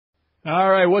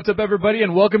All right, what's up, everybody,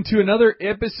 and welcome to another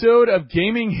episode of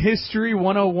Gaming History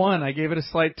 101. I gave it a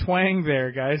slight twang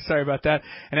there, guys. Sorry about that.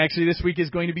 And actually, this week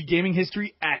is going to be Gaming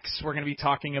History X. We're going to be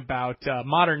talking about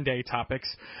modern-day topics.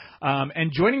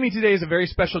 And joining me today is a very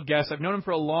special guest. I've known him for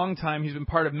a long time. He's been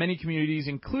part of many communities,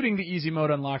 including the Easy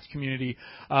Mode Unlocked community,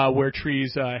 where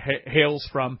Trees hails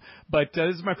from. But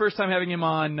this is my first time having him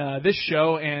on this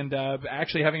show, and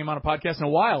actually having him on a podcast in a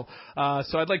while.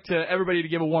 So I'd like everybody to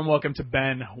give a warm welcome to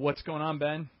Ben. What's going on,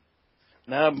 Ben?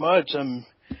 Not much. I'm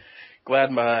glad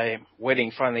my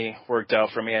waiting finally worked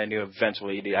out for me. I knew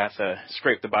eventually you'd have to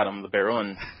scrape the bottom of the barrel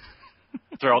and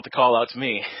throw out the call out to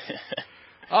me.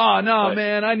 Oh, no,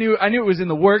 man, I knew it was in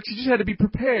the works. You just had to be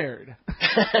prepared.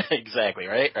 Exactly,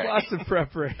 right? Lots of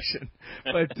preparation.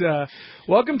 But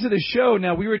welcome to the show.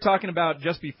 Now, we were talking about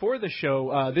just before the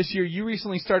show, this year you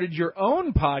recently started your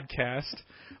own podcast.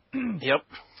 Yep.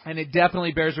 And it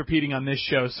definitely bears repeating on this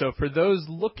show. So for those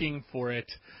looking for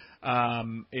it,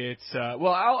 it's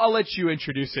well, I'll let you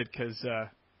introduce it because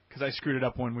I screwed it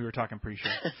up when we were talking pre-show.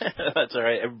 That's all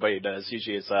right. Everybody does.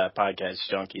 Usually it's Podcast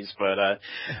Junkies. But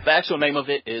the actual name of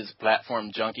it is Platform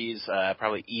Junkies.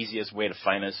 Probably easiest way to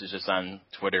find us is just on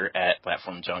Twitter at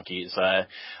Platform Junkies.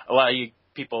 A lot of you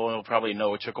people will probably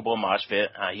know Chocobo Moshpit.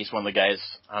 He's one of the guys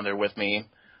on there with me.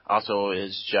 Also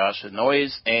is Josh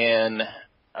Noise and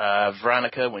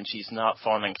Veronica, when she's not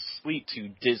falling asleep to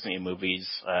Disney movies,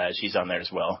 she's on there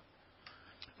as well.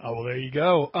 Oh, well, there you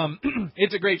go.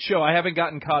 It's a great show. I haven't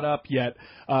gotten caught up yet,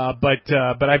 but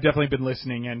I've definitely been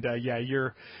listening. And yeah,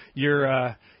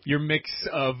 your mix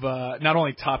of not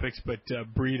only topics but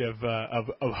breed of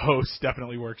hosts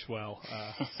definitely works well.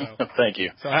 So thank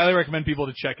you. So I highly recommend people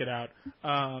to check it out.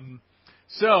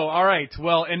 So, all right.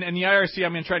 Well, and the IRC,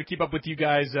 I'm going to try to keep up with you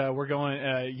guys. We're going,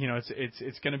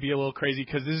 it's going to be a little crazy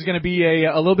because this is going to be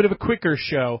a little bit of a quicker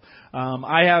show.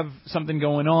 I have something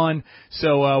going on,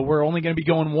 so we're only going to be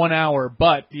going 1 hour.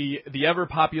 But the ever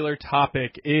popular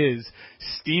topic is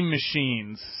Steam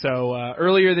machines. So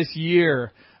earlier this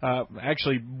year,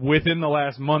 actually within the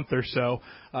last month or so,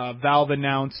 Valve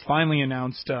finally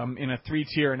announced in a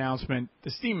 3-tier announcement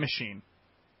the Steam machine.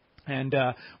 And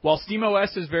while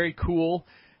SteamOS is very cool,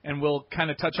 and we'll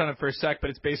kind of touch on it for a sec, but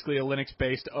it's basically a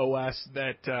Linux-based OS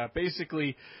that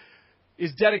basically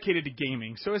is dedicated to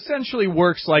gaming. So essentially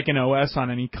works like an OS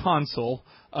on any console,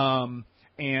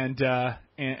 and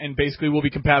basically will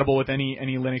be compatible with any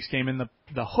Linux game. And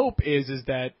the hope is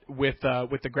that with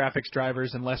the graphics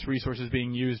drivers and less resources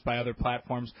being used by other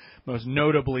platforms, most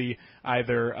notably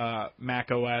either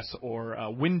Mac OS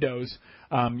or Windows,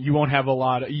 you won't have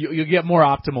you'll get more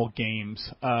optimal games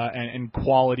and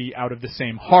quality out of the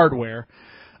same hardware.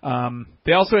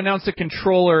 They also announced a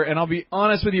controller, and I'll be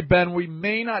honest with you, Ben, we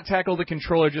may not tackle the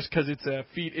controller just because it's a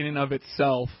feat in and of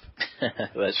itself.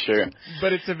 That's true.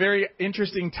 But it's a very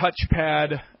interesting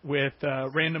touchpad with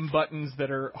random buttons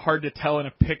that are hard to tell in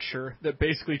a picture that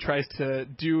basically tries to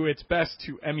do its best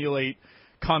to emulate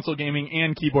console gaming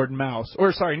and keyboard and mouse.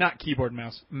 Or, sorry, not keyboard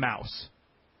and mouse.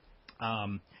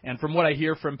 And from what I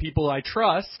hear from people I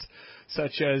trust,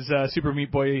 such as Super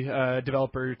Meat Boy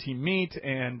developer Team Meat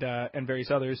and various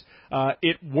others,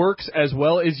 it works as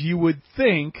well as you would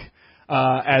think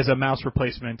as a mouse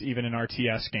replacement, even in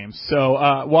RTS games. So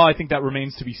while I think that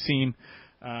remains to be seen,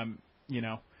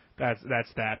 that's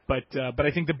that. But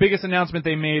I think the biggest announcement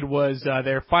they made was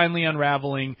they're finally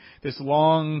unraveling this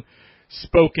long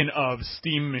spoken of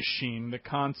Steam machine, the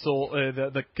console,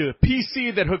 the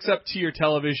PC that hooks up to your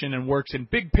television and works in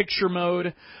big picture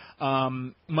mode,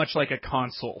 much like a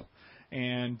console.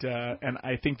 And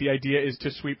I think the idea is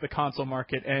to sweep the console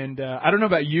market. And I don't know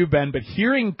about you, Ben, but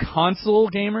hearing console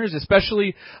gamers,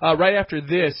 especially right after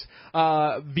this,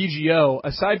 VGO,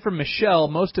 aside from Michelle,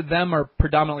 most of them are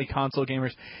predominantly console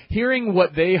gamers. Hearing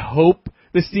what they hope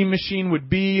the Steam machine would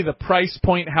be, the price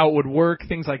point, how it would work,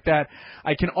 things like that,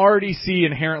 I can already see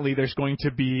inherently there's going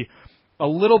to be a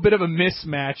little bit of a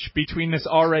mismatch between this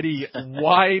already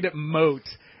wide moat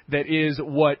that is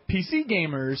what PC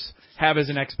gamers have as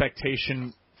an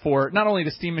expectation for not only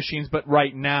the Steam machines, but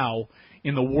right now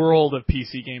in the world of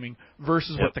PC gaming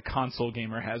versus what the console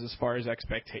gamer has as far as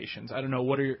expectations. I don't know.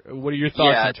 What are your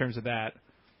thoughts in terms of that?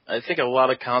 I think a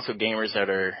lot of console gamers that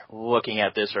are looking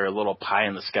at this are a little pie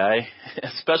in the sky,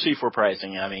 especially for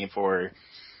pricing. I mean, for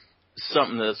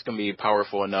something that's going to be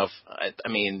powerful enough. I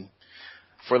mean,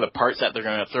 for the parts that they're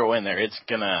going to throw in there, it's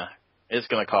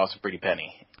gonna cost a pretty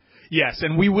penny. Yes,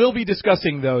 and we will be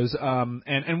discussing those,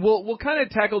 and we'll kind of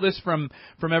tackle this from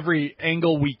every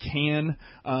angle we can,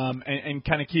 and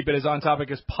kind of keep it as on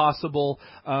topic as possible.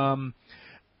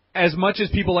 as much as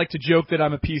people like to joke that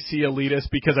I'm a PC elitist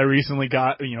because I recently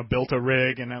built a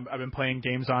rig and I've been playing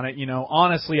games on it,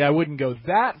 honestly, I wouldn't go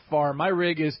that far. My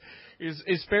rig is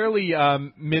fairly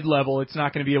mid-level. It's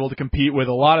not going to be able to compete with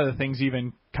a lot of the things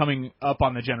even coming up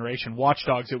on the generation. Watch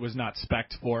Dogs, it was not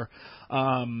spec'd for,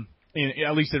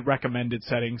 at least at recommended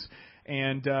settings.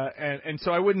 And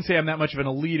so I wouldn't say I'm that much of an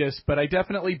elitist, but I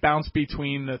definitely bounce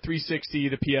between the 360,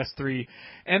 the PS3,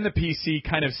 and the PC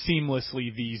kind of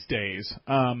seamlessly these days.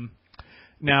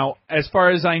 Now, as far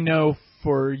as I know,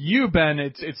 for you, Ben,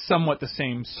 it's somewhat the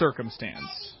same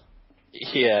circumstance.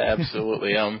 Yeah,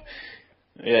 absolutely.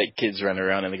 Kids running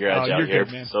around in the garage out here,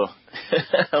 good, man. So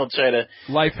I'll try to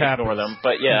ignore them.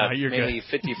 But yeah, mainly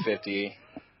 50-50.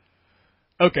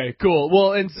 Okay, cool.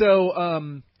 Well, and so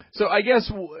I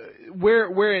guess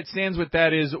where it stands with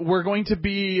that is we're going to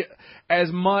be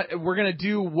we're going to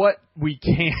do what we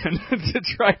can to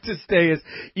try to stay as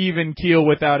even keel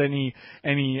without any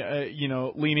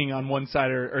leaning on one side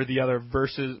or the other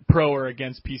versus pro or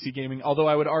against PC gaming. Although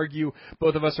I would argue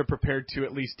both of us are prepared to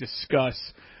at least discuss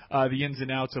the ins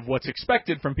and outs of what's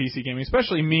expected from PC gaming,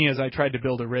 especially me as I tried to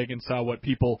build a rig and saw what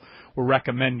people were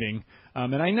recommending.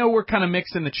 And I know we're kind of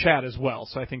mixed in the chat as well,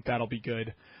 so I think that'll be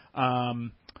good.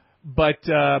 But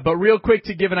real quick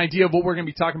to give an idea of what we're going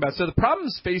to be talking about. So the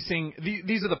problems facing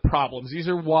these are the problems. These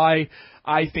are why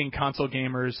I think console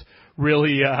gamers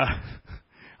really.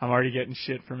 I'm already getting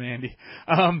shit from Andy.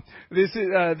 This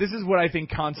is what I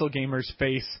think console gamers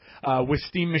face with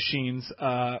Steam machines.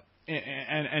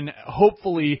 And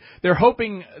hopefully they're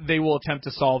hoping they will attempt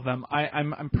to solve them.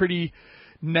 I'm pretty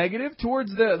negative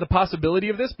towards the possibility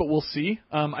of this, but we'll see.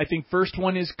 I think first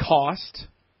one is cost.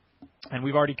 And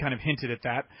we've already kind of hinted at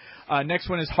that. Next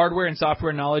one is hardware and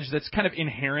software knowledge that's kind of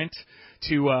inherent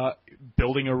to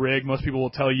building a rig. Most people will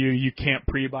tell you can't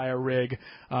pre-buy a rig.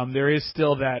 There is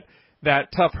still that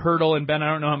tough hurdle, and Ben,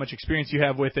 I don't know how much experience you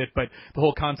have with it, but the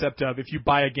whole concept of if you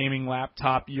buy a gaming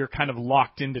laptop, you're kind of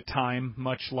locked into time,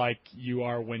 much like you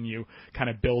are when you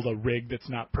kind of build a rig that's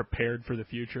not prepared for the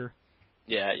future.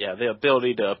 Yeah, the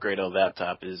ability to upgrade a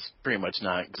laptop is pretty much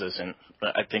non-existent.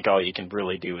 I think all you can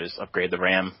really do is upgrade the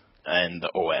RAM and the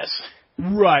OS.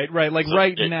 Right. Like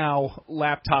so now,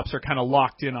 laptops are kind of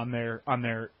locked in on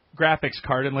their graphics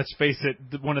card, and let's face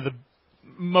it, one of the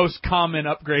most common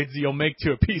upgrades you'll make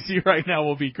to a PC right now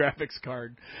will be graphics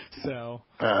card. So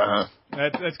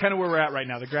that's kind of where we're at right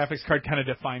now. The graphics card kind of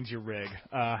defines your rig,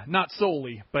 not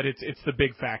solely, but it's the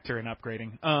big factor in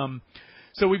upgrading.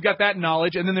 So we've got that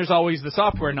knowledge, and then there's always the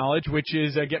software knowledge, which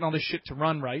is getting all this shit to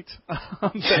run right,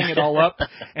 setting it all up,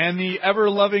 and the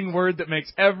ever-loving word that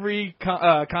makes every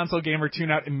console gamer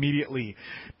tune out immediately,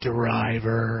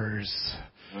 drivers.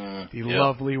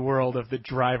 Lovely world of the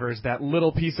drivers, that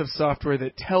little piece of software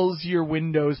that tells your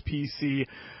Windows PC.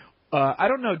 I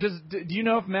don't know, do you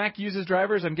know if Mac uses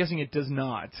drivers? I'm guessing it does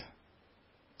not.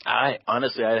 I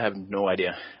have no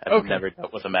idea. I've never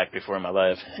dealt with a Mac before in my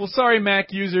life. Well, sorry,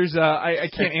 Mac users. I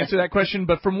can't answer that question,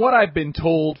 but from what I've been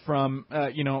told from,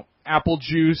 Apple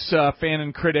Juice fan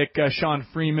and critic Sean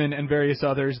Freeman and various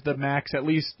others, the Macs at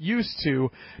least used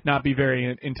to not be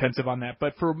very intensive on that.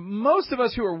 But for most of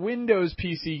us who are Windows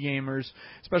PC gamers,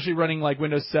 especially running like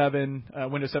Windows 7,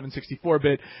 Windows 7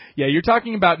 64-bit, yeah, you're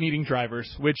talking about needing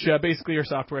drivers, which basically are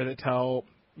software that tell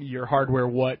your hardware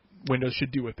what Windows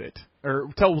should do with it, or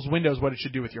tells Windows what it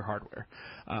should do with your hardware.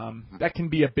 That can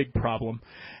be a big problem.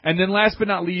 And then last but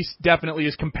not least, definitely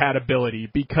is compatibility,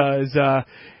 because,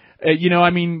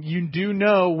 you do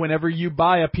know whenever you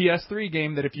buy a PS3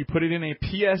 game that if you put it in a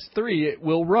PS3, it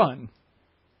will run.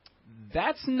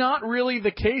 That's not really the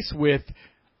case with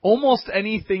almost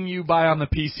anything you buy on the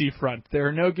PC front. There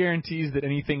are no guarantees that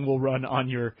anything will run on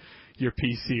your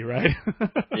PC, right?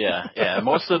 Yeah.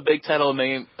 Most of the big title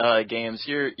name games,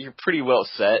 you're pretty well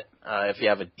set if you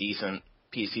have a decent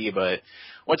PC. But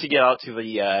once you get out to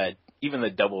the even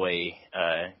the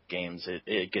AA games,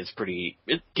 it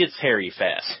gets hairy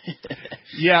fast.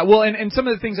 Yeah, well, and some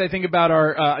of the things I think about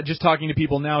are just talking to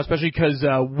people now, especially because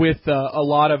with a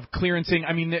lot of clearancing,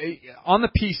 on the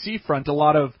PC front, a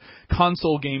lot of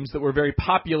console games that were very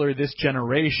popular this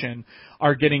generation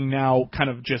are getting now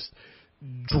kind of just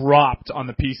dropped on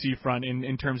the PC front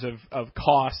in terms of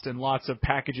cost, and lots of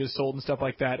packages sold and stuff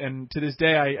like that. And to this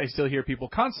day, I still hear people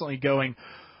constantly going,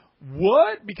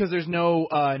 what? Because there's no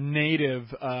native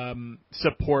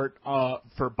support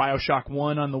for BioShock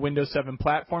 1 on the Windows 7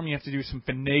 platform. You have to do some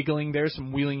finagling there,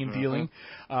 some wheeling and dealing.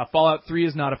 Fallout 3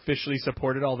 is not officially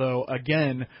supported, although,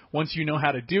 again, once you know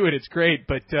how to do it, it's great.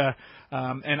 But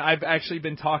and I've actually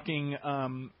been talking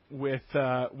with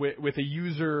a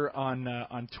user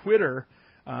on Twitter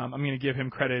I'm going to give him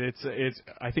credit.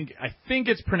 I think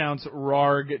it's pronounced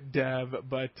RargDev,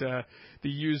 but the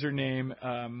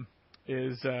username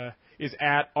is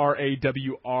at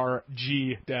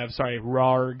RAWRG Dev. Sorry,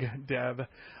 RargDev.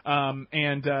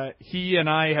 And he and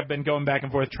I have been going back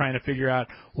and forth trying to figure out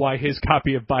why his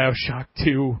copy of BioShock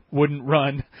 2 wouldn't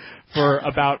run for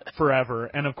about forever.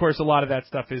 And of course, a lot of that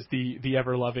stuff is the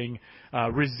ever-loving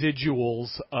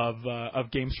residuals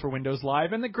of Games for Windows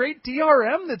Live and the great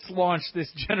DRM that's launched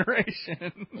this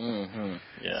generation. Mm-hmm.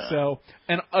 Yeah. So,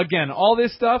 and again, all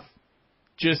this stuff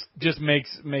just makes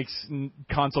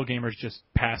console gamers just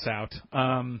pass out.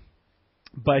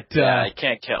 But I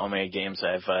can't count how many games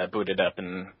I've booted up,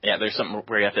 and there's something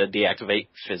where you have to deactivate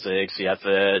physics, you have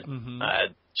to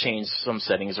change some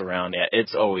settings around. Yeah,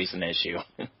 it's always an issue.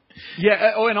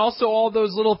 Yeah. Oh, and also all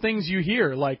those little things you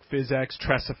hear like PhysX,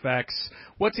 TressFX,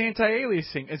 what's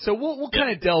anti-aliasing, and so we'll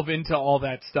kind of delve into all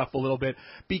that stuff a little bit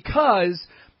because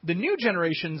the new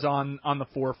generation's on the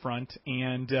forefront,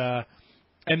 and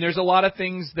there's a lot of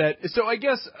things that, so I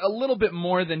guess a little bit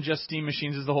more than just Steam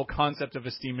machines is the whole concept of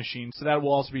a Steam machine. So that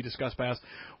will also be discussed by us,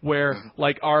 where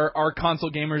like our console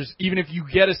gamers, even if you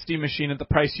get a Steam machine at the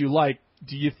price you like,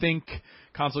 do you think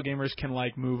console gamers can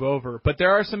like move over? But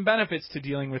there are some benefits to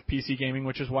dealing with PC gaming,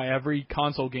 which is why every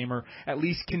console gamer at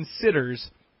least considers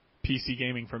PC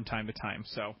gaming from time to time.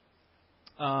 So,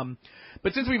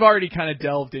 but since we've already kind of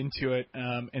delved into it,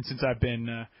 and since I've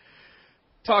been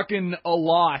talking a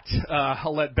lot,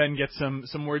 I'll let Ben get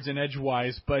some words in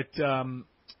edgewise. But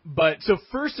so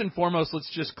first and foremost,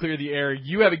 let's just clear the air.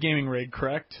 You have a gaming rig,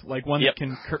 correct? Like one that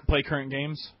can play current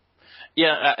games?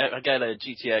 Yeah, I got a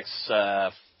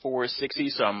GTX 460,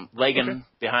 so I'm lagging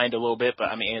behind a little bit, but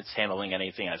I mean it's handling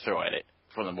anything I throw at it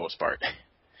for the most part.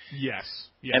 Yes.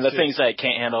 And the things that I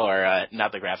can't handle are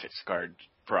not the graphics card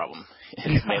problem.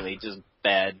 It's mainly just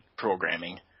bad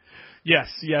programming. Yes.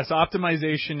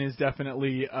 Optimization is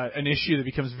definitely an issue that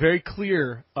becomes very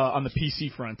clear on the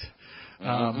PC front.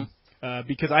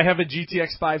 Because I have a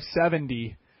GTX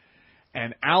 570,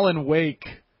 and Alan Wake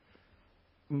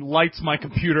lights my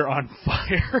computer on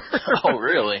fire. Oh,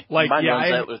 really? Like, mine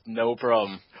runs that with no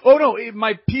problem. Oh, no,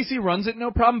 my PC runs it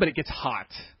no problem, but it gets hot.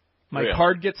 My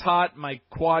card gets hot, my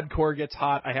quad core gets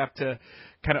hot. I have to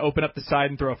kind of open up the side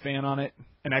and throw a fan on it,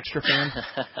 an extra fan.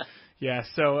 Yeah,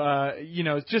 so,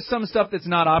 it's just some stuff that's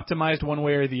not optimized one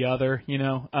way or the other,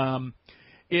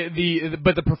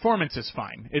 but the performance is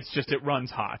fine. It's just it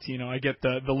runs hot. I get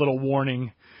the little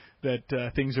warning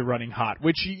that things are running hot,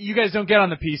 which you guys don't get on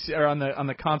the PC or on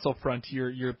the console front.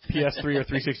 Your PS3 or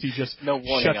 360 just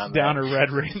shuts down or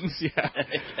red rings.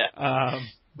 Yeah.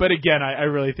 But again, I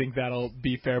really think that'll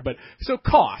be fair. But so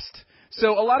cost.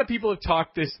 So a lot of people have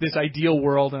talked this ideal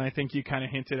world, and I think you kind of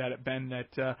hinted at it, Ben,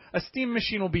 that a Steam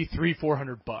machine will be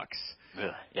 $300-400.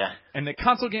 Yeah. And the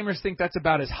console gamers think that's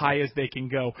about as high as they can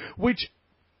go. Which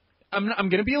I'm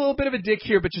going to be a little bit of a dick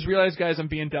here, but just realize, guys, I'm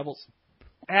being devil's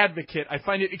advocate. I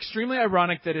find it extremely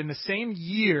ironic that in the same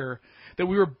year that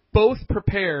we were both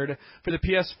prepared for the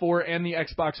PS4 and the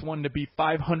Xbox One to be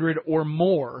 $500 or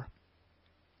more,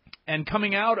 and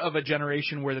coming out of a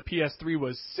generation where the PS3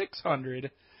 was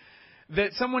 $600,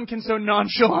 that someone can so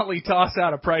nonchalantly toss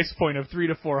out a price point of $300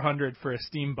 to $400 for a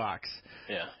Steam box.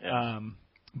 Yeah.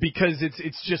 Because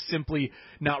it's just simply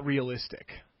not realistic.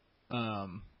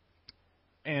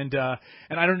 And I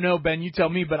don't know, Ben, you tell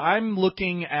me, but I'm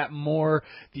looking at more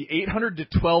the $800 to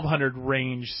 $1,200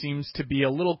 range seems to be a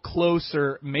little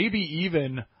closer, maybe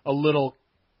even a little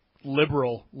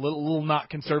liberal, little not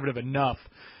conservative enough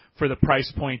for the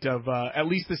price point of at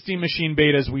least the Steam Machine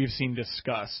betas we've seen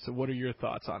discussed. What are your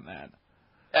thoughts on that?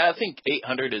 I think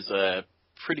 $800 is a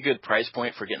pretty good price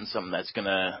point for getting something that's going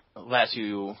to last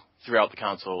you throughout the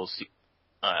console's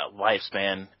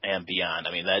lifespan and beyond.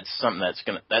 I mean, that's something that's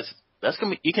going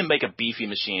to you can make a beefy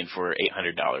machine for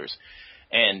 $800,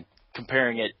 and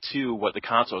comparing it to what the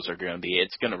consoles are going to be,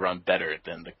 it's going to run better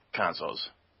than the consoles,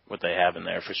 what they have in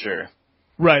there for sure.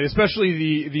 Right,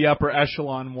 especially the upper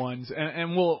echelon ones,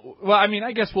 and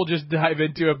I guess we'll just dive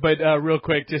into it. But real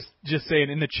quick, just saying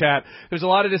in the chat, there's a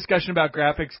lot of discussion about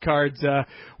graphics cards.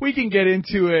 We can get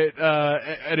into it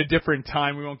at a different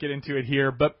time. We won't get into it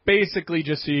here, but basically,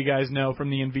 just so you guys know,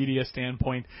 from the NVIDIA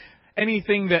standpoint,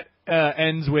 anything that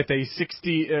ends with a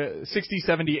 60,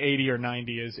 70, 80, or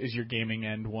 90 is your gaming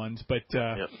end ones.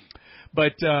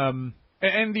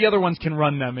 And the other ones can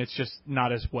run them. It's just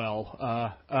not as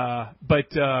well.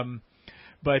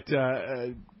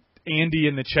 Andy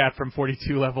in the chat from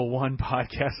 42 Level 1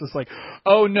 podcast was like,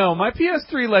 oh no, my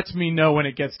PS3 lets me know when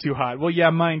it gets too hot. Well, yeah,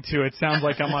 mine too. It sounds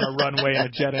like I'm on a runway and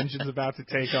a jet engine's about to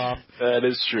take off. That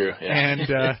is true.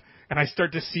 Yeah. And I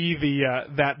start to see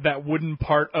that wooden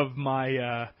part of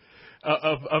my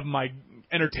of my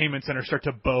entertainment center start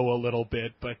to bow a little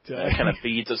bit, but kind of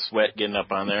beads of sweat getting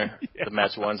up on there. Yeah. The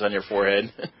match ones on your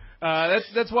forehead.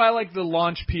 That's why I like the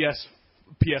launch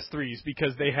PS3s,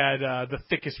 because they had the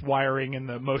thickest wiring and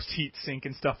the most heat sink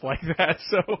and stuff like that.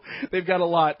 So they've got a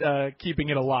lot keeping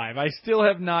it alive. I still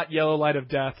have not Yellow Light of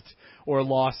Death or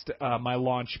lost my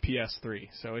launch PS3,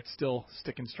 so it's still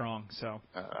sticking strong. So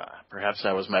perhaps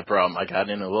that was my problem. I got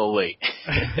in a little late.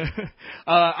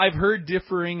 I've heard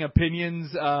differing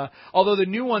opinions, although the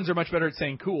new ones are much better at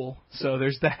saying cool, so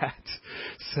there's that.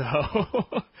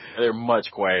 So they're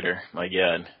much quieter. My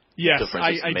God. Yes,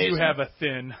 I do have a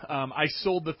Thin. I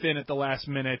sold the Thin at the last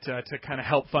minute to kind of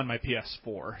help fund my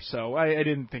PS4, so I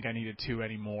didn't think I needed 2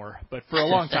 anymore. But for a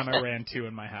long time, I ran 2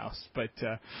 in my house. But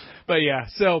yeah,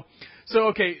 so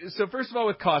okay. So first of all,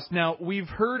 with cost. Now we've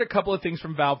heard a couple of things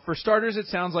from Valve. For starters, it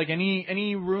sounds like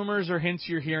any rumors or hints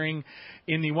you're hearing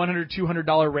in the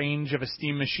 $100-$200 range of a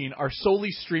Steam machine are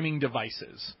solely streaming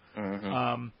devices.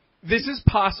 Mm-hmm. This is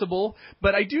possible,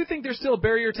 but I do think there's still a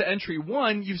barrier to entry.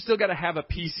 One, you've still got to have a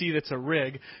PC that's a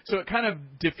rig, so it kind of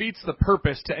defeats the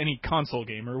purpose to any console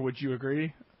gamer. Would you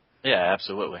agree? Yeah,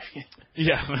 absolutely.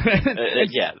 Yeah.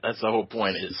 Yeah, that's the whole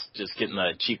point, is just getting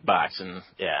a cheap box. And,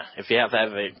 yeah, if you have to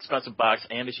have an expensive box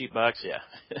and a cheap box, yeah,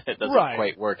 it doesn't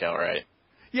quite work out right.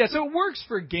 Yeah, so it works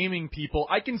for gaming people.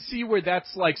 I can see where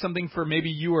that's like something for maybe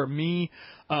you or me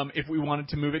if we wanted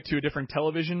to move it to a different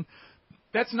television.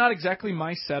 That's not exactly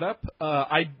my setup,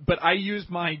 but I use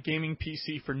my gaming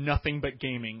PC for nothing but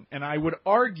gaming. And I would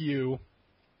argue,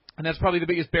 and that's probably the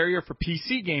biggest barrier for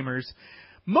PC gamers,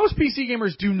 most PC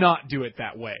gamers do not do it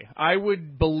that way. I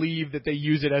would believe that they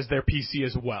use it as their PC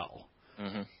as well.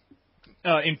 Mm-hmm.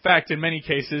 In fact, in many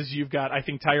cases, you've got, I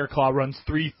think Tiger Claw runs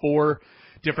 3-4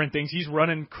 different things. He's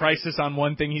running Crysis on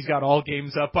one thing. He's got all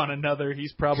games up on another.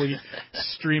 He's probably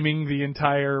streaming the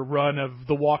entire run of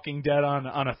The Walking Dead on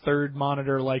a third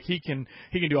monitor. Like he can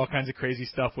do all kinds of crazy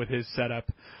stuff with his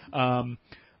setup.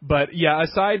 But yeah,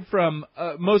 aside from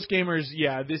most gamers,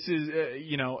 yeah, this is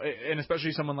and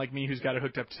especially someone like me who's got it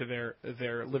hooked up to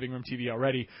their living room TV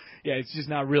already. Yeah, it's just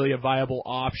not really a viable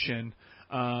option.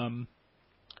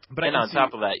 But on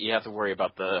top of that, you have to worry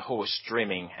about the whole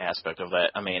streaming aspect of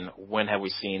that. I mean, when have we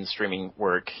seen streaming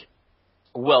work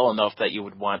well enough that you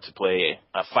would want to play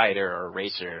a fighter or a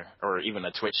racer or even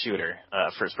a Twitch shooter,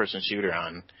 first-person shooter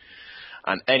on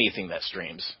anything that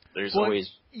streams? There's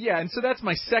always... Yeah, and so that's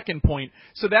my second point.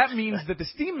 So that means that the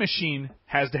Steam machine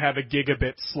has to have a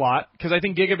gigabit slot, because I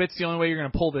think gigabit's the only way you're going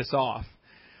to pull this off.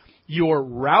 Your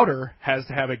router has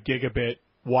to have a gigabit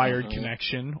wired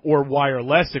connection, or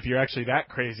wireless if you're actually that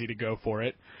crazy to go for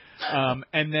it.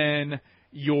 And then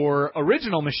your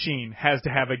original machine has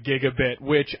to have a gigabit,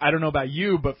 which I don't know about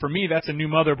you, but for me that's a new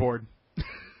motherboard.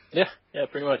 Yeah,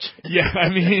 pretty much. Yeah, I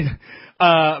mean,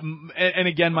 and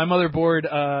again, my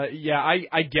motherboard,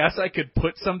 I guess I could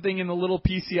put something in the little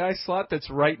PCI slot that's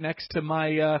right next to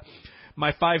my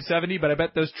 570, but I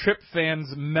bet those trip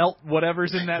fans melt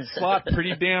whatever's in that slot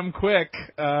pretty damn quick.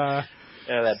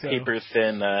 Yeah, that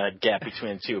paper-thin gap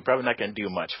between the two. Probably not going to do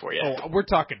much for you. Oh, we're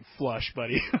talking flush,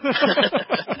 buddy.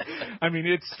 I mean,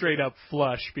 it's straight up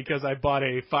flush, because I bought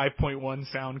a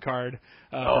 5.1 sound card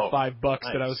for $5 nice.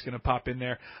 That I was going to pop in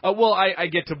there. Well, I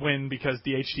get to win because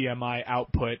the HDMI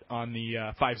output on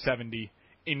the 570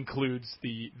 includes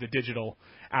the digital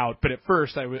out. But at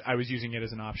first, I was using it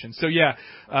as an option. So, yeah,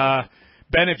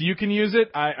 Ben, if you can use it,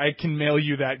 I can mail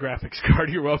you that graphics card.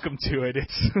 You're welcome to it.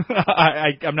 It's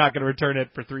I'm not going to return it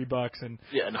for $3, and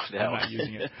yeah, no doubt. I'm not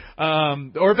using it.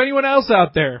 Or if anyone else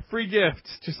out there, free gift,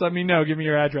 just let me know. Give me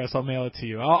your address. I'll mail it to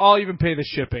you. I'll even pay the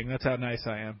shipping. That's how nice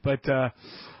I am. But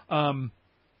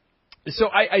so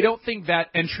I don't think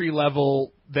that entry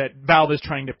level that Valve is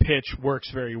trying to pitch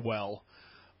works very well.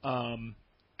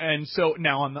 And so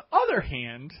now on the other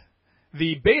hand,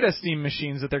 the beta Steam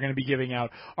machines that they're going to be giving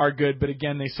out are good, but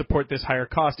again, they support this higher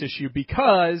cost issue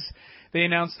because they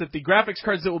announced that the graphics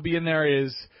cards that will be in there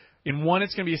is, in one,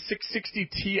 it's going to be a 660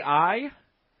 Ti,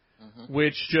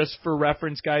 which, just for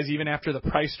reference, guys, even after the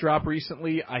price drop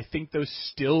recently, I think those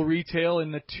still retail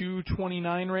in the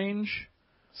 $229 range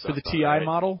for the Ti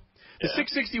model. The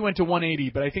 660 went to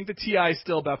 $180, but I think the Ti is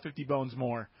still about 50 bones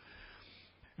more.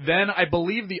 Then I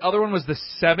believe the other one was the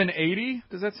 780.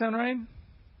 Does that sound right?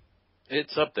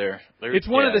 It's up there. It's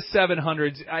one of the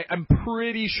 700s. I'm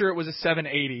pretty sure it was a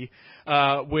 780,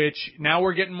 which now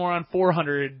we're getting more on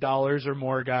 $400 or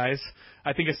more, guys.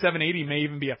 I think a 780 may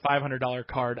even be a $500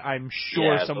 card. I'm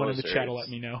sure someone in the chat will let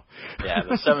me know. Yeah,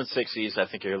 the 760s,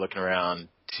 I think you're looking around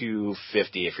 $250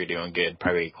 if you're doing good,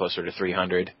 probably closer to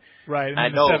 $300. Right, and I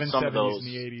the know 770s some of those and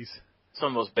the 80s.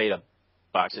 Some of those beta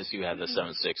boxes do have the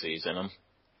 760s in them.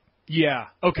 Yeah,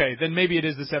 okay, then maybe it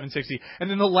is the 760. And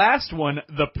then the last one,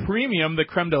 the premium, the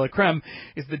creme de la creme,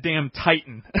 is the damn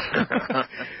Titan.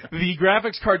 The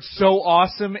graphics card's so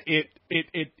awesome,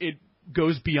 it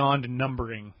goes beyond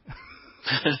numbering.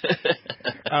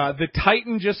 The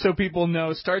Titan, just so people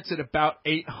know, starts at about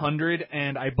 800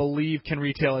 and I believe can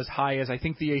retail as high as, I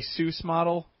think the Asus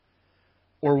model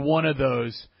or one of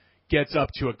those gets up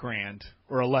to $1,000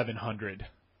 or 1,100.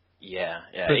 Yeah,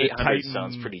 For the 800 Titan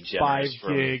sounds pretty generous.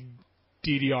 5 gig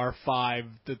DDR5,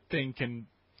 the thing can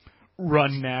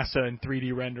run NASA in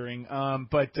 3D rendering.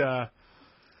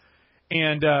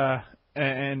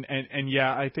 And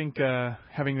yeah, I think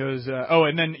having those.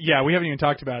 And then we haven't even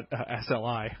talked about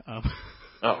SLI.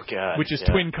 Oh god, which is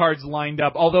twin cards lined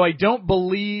up. Although I don't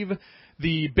believe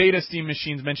the beta Steam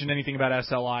machines mentioned anything about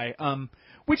SLI.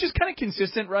 Which is kind of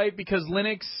consistent, right? Because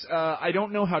Linux, I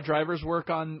don't know how drivers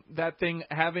work on that thing.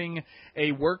 Having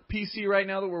a work PC right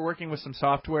now that we're working with some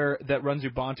software that runs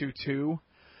Ubuntu too,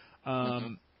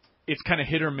 it's kind of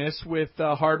hit or miss with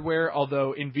hardware,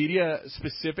 although NVIDIA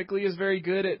specifically is very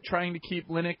good at trying to keep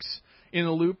Linux in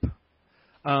the loop.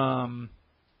 I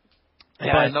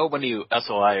know when you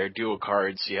SLI or dual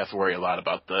cards, you have to worry a lot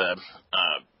about the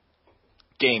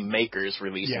game makers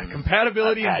releasing. Yeah,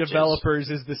 compatibility and developers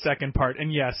is the second part.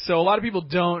 And yes, so a lot of people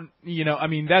don't,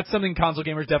 that's something console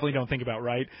gamers definitely don't think about,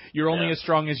 right? You're only as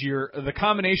strong as the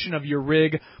combination of your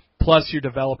rig plus your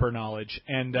developer knowledge.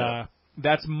 And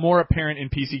that's more apparent in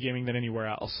PC gaming than anywhere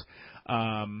else.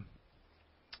 And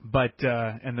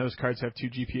those cards have 2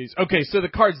 GPUs. Okay, so the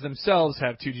cards themselves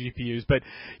have 2 GPUs. But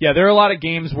yeah, there are a lot of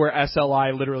games where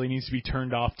SLI literally needs to be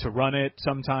turned off to run it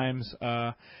sometimes.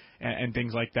 And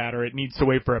things like that, or it needs to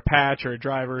wait for a patch or a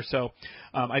driver. So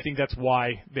I think that's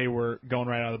why they were going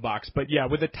right out of the box. But yeah,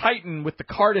 with the Titan, with the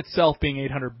card itself being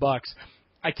 $800,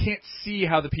 I can't see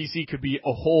how the PC could be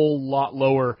a whole lot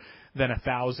lower than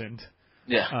 $1,000.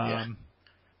 Yeah.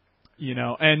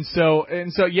 And so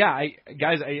yeah,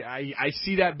 I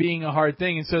see that being a hard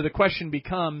thing. And so the question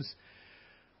becomes,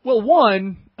 well,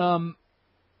 one,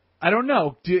 I don't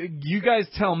know. You guys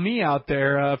tell me out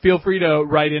there. Feel free to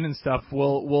write in and stuff.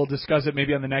 We'll discuss it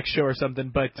maybe on the next show or something.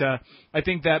 But I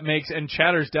think that makes, and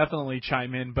chatters definitely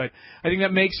chime in, but I think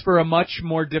that makes for a much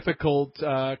more difficult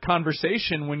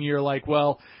conversation when you're like,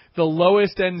 well, the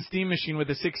lowest end Steam machine with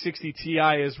a 660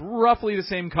 Ti is roughly the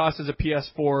same cost as a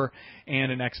PS4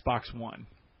 and an Xbox One.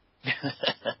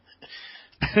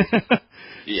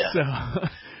 Yeah.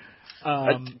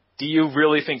 So, do you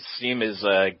really think Steam is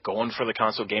going for the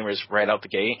console gamers right out the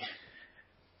gate?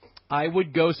 I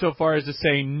would go so far as to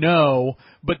say no,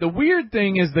 but the weird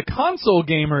thing is the console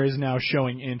gamer is now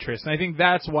showing interest, and I think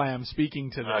that's why I'm speaking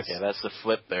to this. Okay, that's the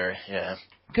flip there, yeah.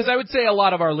 Because I would say a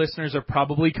lot of our listeners are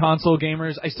probably console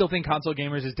gamers. I still think console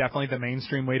gamers is definitely the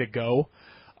mainstream way to go.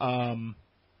 I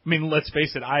mean, let's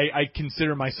face it, I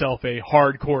consider myself a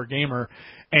hardcore gamer,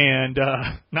 and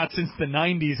not since the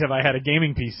 90s have I had a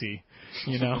gaming PC.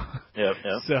 Yep.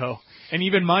 So, and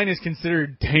even mine is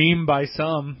considered tame by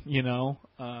some, Yeah.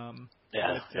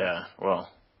 Well,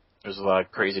 there's a lot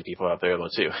of crazy people out there, though,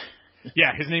 too.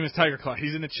 Yeah, his name is Tiger Claw.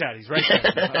 He's in the chat. He's right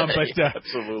there.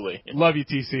 Absolutely. Love you,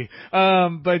 TC.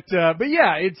 But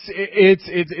yeah,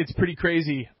 it's pretty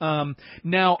crazy.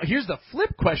 Now, here's the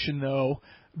flip question, though.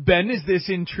 Ben, is this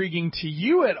intriguing to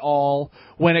you at all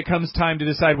when it comes time to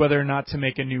decide whether or not to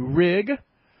make a new rig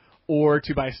or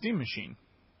to buy a Steam machine?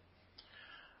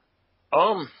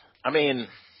 I mean,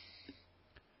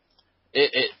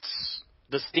 it's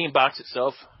the Steam box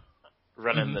itself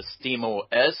running the Steam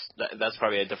OS. That's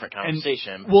probably a different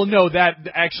conversation.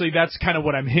 That's kind of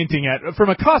what I'm hinting at. From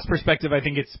a cost perspective, I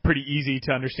think it's pretty easy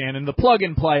to understand, and the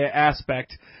plug-and-play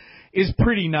aspect is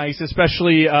pretty nice,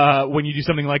 especially when you do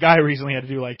something like I recently had to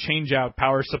do, like change out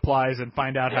power supplies and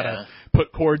find out how to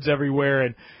put cords everywhere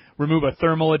and remove a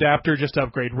thermal adapter just to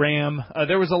upgrade RAM.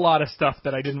 There was a lot of stuff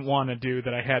that I didn't want to do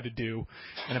that I had to do,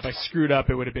 and if I screwed up,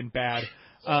 it would have been bad.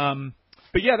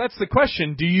 But yeah, that's the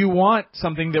question. Do you want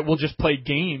something that will just play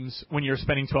games when you're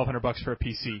spending $1,200 for a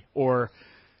PC, or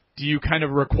do you kind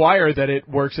of require that it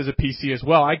works as a PC as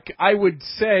well? I would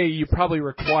say you probably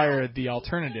require the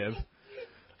alternative,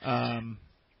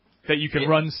 that you can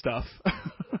run stuff.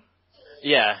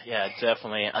 Yeah,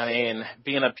 definitely. I mean,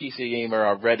 being a PC gamer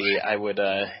already, I would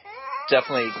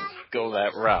definitely go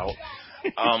that route.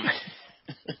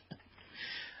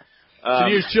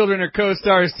 Shaneer's children are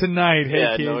co-stars tonight. Hey,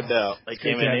 yeah, kids. no doubt. They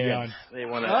came in here. They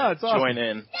want to join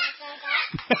in.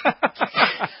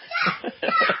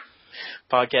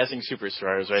 Podcasting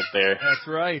superstars right there. That's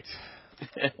right.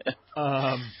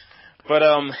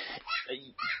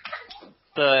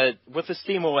 With the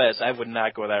Steam OS, I would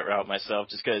not go that route myself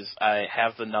just because I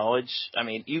have the knowledge. I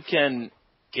mean, you can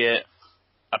get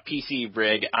a PC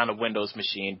rig on a Windows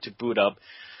machine to boot up,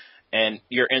 and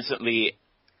you're instantly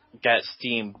got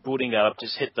Steam booting up.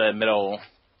 Just hit the middle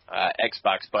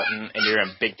Xbox button, and you're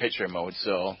in big picture mode.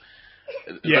 So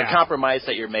the compromise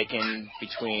that you're making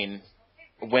between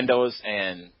Windows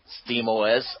and Steam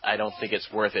OS, I don't think it's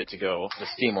worth it to go with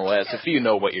Steam OS if you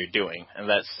know what you're doing. And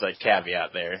that's the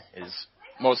caveat there, is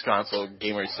most console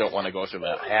gamers don't want to go through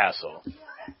that hassle.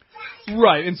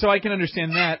 Right, and so I can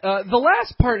understand that. The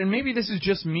last part, and maybe this is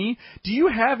just me, do you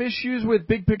have issues with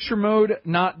big picture mode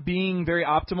not being very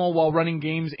optimal while running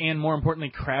games and, more importantly,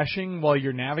 crashing while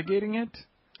you're navigating it?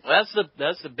 That's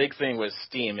the big thing with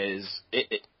Steam is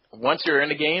once you're in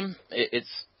a game, it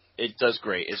does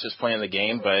great. It's just playing the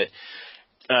game, but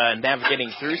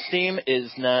navigating through Steam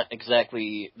is not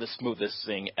exactly the smoothest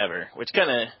thing ever, which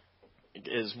kind of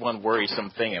is one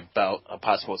worrisome thing about a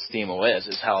possible Steam OS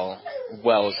is how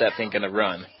well is that thing going to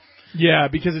run. Yeah,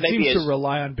 because it seems to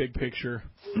rely on big picture.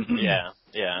 yeah.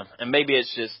 And maybe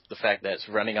it's just the fact that it's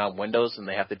running on Windows and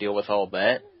they have to deal with all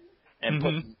that. And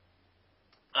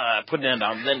putting it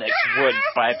on Linux would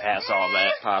bypass all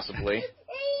that, possibly.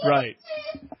 Right.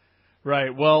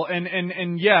 Well,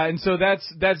 and so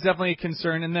that's definitely a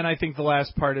concern. And then I think the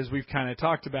last part, as we've kind of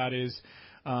talked about, is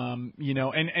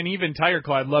and even Tiger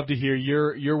Claw, I'd love to hear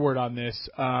your word on this.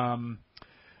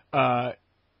 Do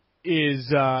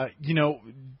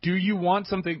you want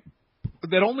something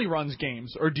that only runs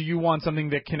games, or do you want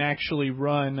something that can actually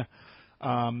run,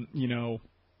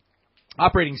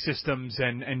 operating systems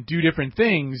and do different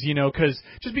things? Because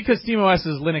just because SteamOS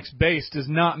is Linux based does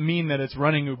not mean that it's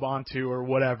running Ubuntu or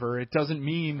whatever. It doesn't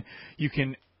mean you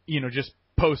can, just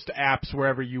post apps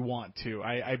wherever you want to.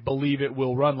 I believe it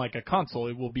will run like a console.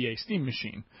 It will be a Steam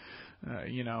machine,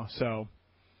 so.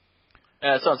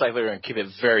 It sounds like they're going to keep it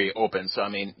very open, so, I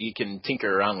mean, you can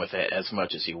tinker around with it as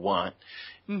much as you want.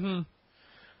 Mm-hmm.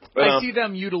 But I see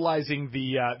them utilizing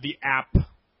the app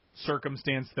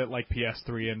circumstance that, like,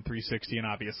 PS3 and 360 and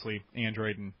obviously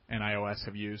Android and iOS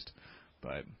have used,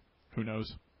 but who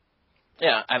knows?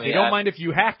 Yeah, I mean, they don't mind if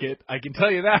you hack it, I can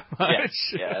tell you that much.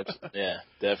 Yeah,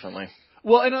 definitely.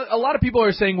 Well, and a lot of people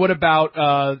are saying, what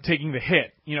about taking the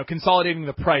hit? Consolidating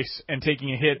the price and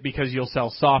taking a hit because you'll sell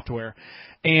software.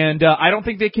 And I don't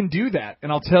think they can do that.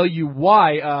 And I'll tell you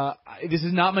why. This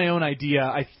is not my own idea.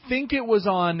 I think it was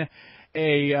on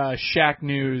a Shack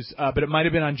News, but it might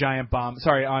have been on Giant Bomb.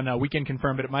 Sorry, on Weekend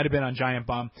Confirmed, but it might have been on Giant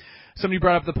Bomb. Somebody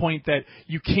brought up the point that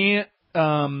you can't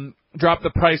drop the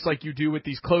price like you do with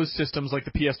these closed systems like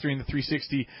the PS3 and the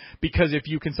 360, because if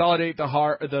you consolidate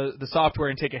the software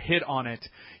and take a hit on it,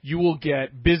 you will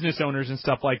get business owners and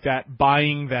stuff like that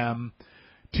buying them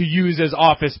to use as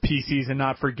office PCs and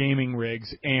not for gaming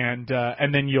rigs, and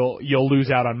then you'll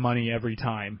lose out on money every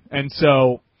time. And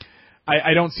so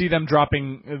I don't see them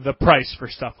dropping the price for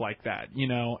stuff like that,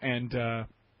 and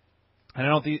I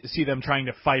don't see them trying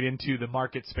to fight into the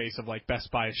market space of like Best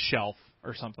Buy's shelf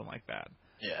or something like that.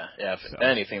 Yeah. If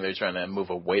anything, they're trying to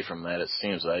move away from that, it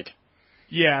seems like.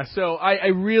 Yeah, so I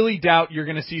really doubt you're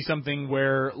going to see something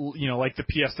where, like the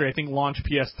PS3, I think launch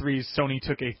PS3s, Sony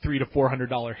took a $300 to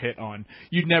 $400 hit on.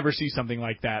 You'd never see something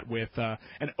like that with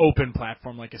an open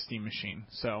platform like a Steam machine.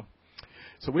 So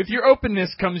with your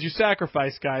openness comes your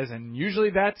sacrifice, guys, and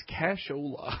usually that's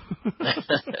cashola.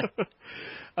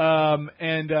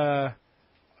 And a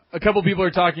couple people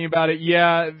are talking about it.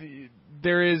 Yeah,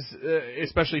 there is,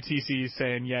 especially TC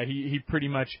saying, yeah, he pretty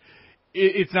much,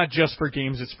 it's not just for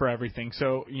games, it's for everything.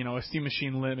 So, a Steam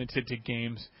machine limited to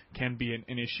games can be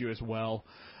an issue as well.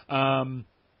 So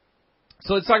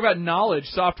let's talk about knowledge,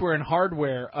 software and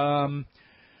hardware.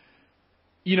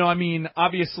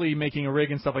 Obviously making a rig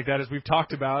and stuff like that, as we've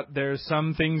talked about, there's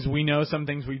some things we know, some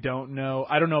things we don't know.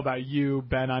 I don't know about you,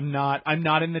 Ben. I'm not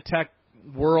in the tech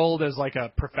world as like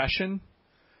a profession.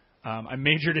 I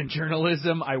majored in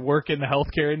journalism. I work in the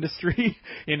healthcare industry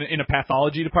in a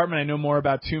pathology department. I know more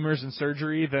about tumors and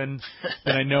surgery than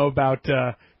I know about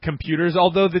computers,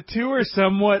 although the two are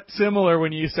somewhat similar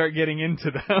when you start getting into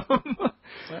them.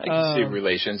 I can see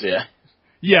relations, yeah.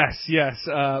 Yes.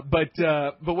 But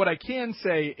what I can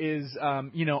say is,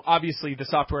 obviously the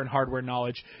software and hardware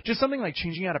knowledge, just something like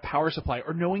changing out a power supply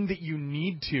or knowing that you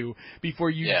need to before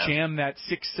you jam that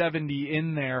 670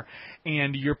 in there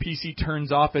and your PC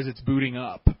turns off as it's booting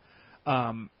up,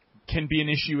 can be an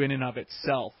issue in and of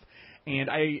itself. And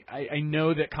I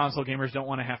know that console gamers don't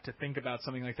want to have to think about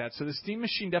something like that. So the Steam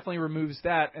Machine definitely removes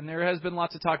that. And there has been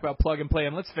lots of talk about plug and play.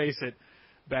 And let's face it,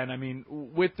 Ben, I mean,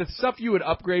 with the stuff you would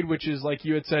upgrade, which is, like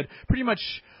you had said, pretty much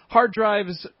hard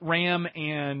drives, RAM,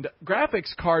 and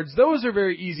graphics cards, those are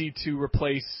very easy to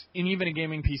replace in even a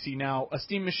gaming PC. Now, a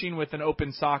Steam Machine with an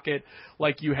open socket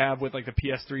like you have with, like, the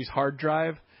PS3's hard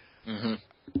drive,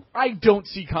 I don't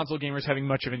see console gamers having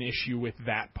much of an issue with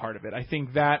that part of it. I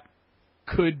think that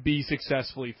could be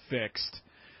successfully fixed.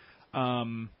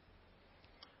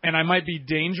 And I might be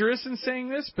dangerous in saying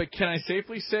this, but can I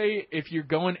safely say if you're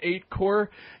going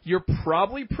 8-core, you're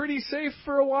probably pretty safe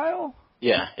for a while?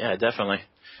 Yeah, definitely.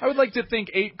 I would like to think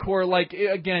 8-core, like,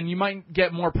 again, you might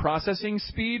get more processing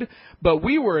speed, but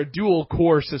we were a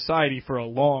dual-core society for a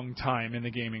long time in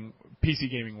the PC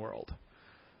gaming world.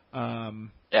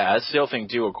 Yeah, I still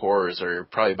think dual cores are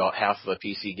probably about half of the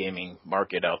PC gaming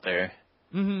market out there.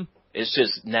 Mm-hmm. It's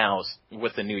just now,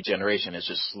 with the new generation, it's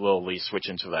just slowly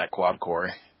switching to that quad core.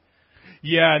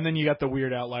 Yeah, and then you got the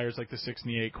weird outliers like the 6 and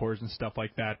the 8 cores and stuff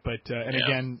like that. But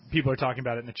again, people are talking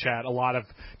about it in the chat. A lot of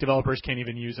developers can't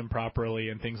even use them properly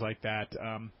and things like that.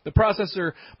 The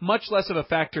processor, much less of a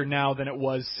factor now than it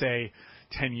was, say,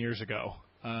 10 years ago.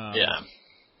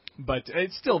 But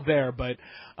it's still there. But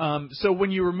so when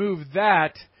you remove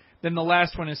that, then the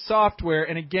last one is software.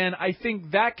 And again, I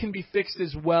think that can be fixed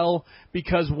as well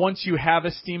because once you have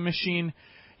a Steam machine,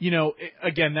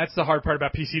 again, that's the hard part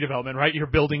about PC development, right? You're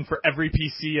building for every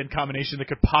PC and combination that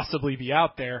could possibly be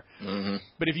out there. Mm-hmm.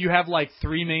 But if you have like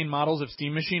 3 main models of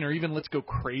Steam Machine, or even let's go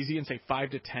crazy and say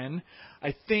 5 to 10,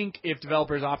 I think if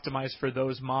developers optimize for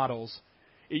those models,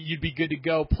 you'd be good to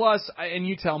go. Plus, and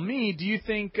you tell me, do you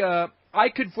think I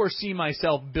could foresee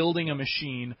myself building a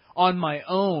machine on my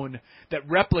own that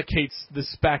replicates the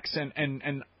specs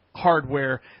and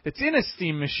hardware that's in a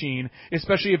Steam machine,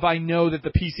 especially if I know that the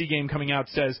PC game coming out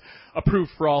says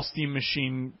approved for all Steam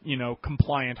machine,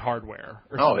 compliant hardware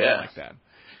or something like that.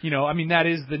 That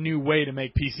is the new way to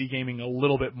make PC gaming a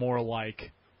little bit more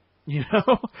like,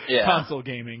 console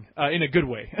gaming in a good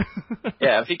way.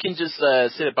 Yeah, if you can just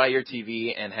sit it by your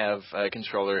TV and have a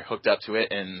controller hooked up to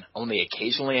it and only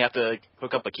occasionally have to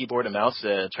hook up a keyboard and mouse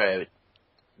to try to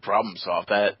problem solve,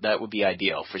 that would be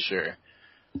ideal for sure.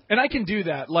 And I can do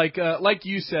that. Like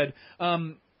you said,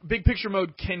 big picture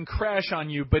mode can crash on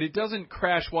you, but it doesn't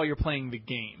crash while you're playing the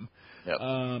game. Yep.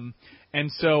 And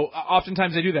so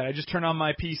oftentimes I do that. I just turn on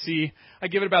my PC. I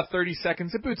give it about 30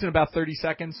 seconds. It boots in about 30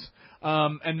 seconds.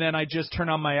 And then I just turn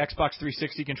on my Xbox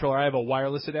 360 controller. I have a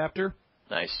wireless adapter.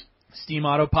 Nice. Steam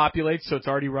auto-populates, so it's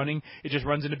already running. It just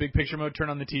runs into big picture mode, turn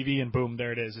on the TV, and boom,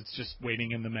 there it is. It's just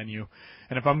waiting in the menu.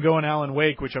 And if I'm going Alan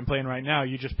Wake, which I'm playing right now,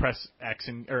 you just press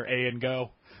or A and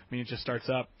go. It just starts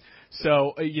up.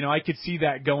 So, I could see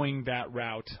that going that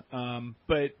route.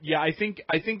 But, yeah, I think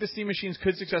the Steam machines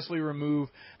could successfully remove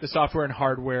the software and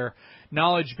hardware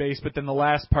knowledge base, but then the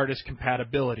last part is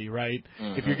compatibility, right?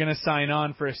 Mm-hmm. If you're going to sign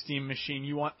on for a Steam machine,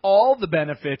 you want all the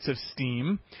benefits of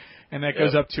Steam, and that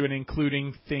goes up to and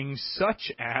including things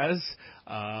such as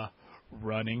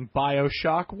running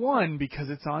BioShock 1 because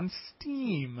it's on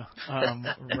Steam,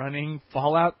 running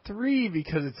Fallout 3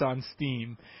 because it's on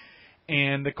Steam.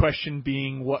 And the question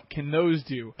being, what can those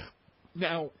do?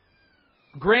 Now,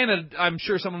 granted, I'm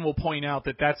sure someone will point out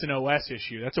that that's an OS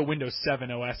issue. That's a Windows 7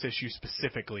 OS issue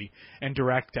specifically, and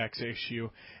DirectX issue.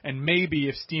 And maybe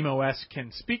if SteamOS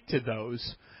can speak to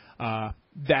those,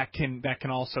 that can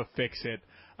also fix it.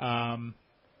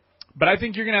 But I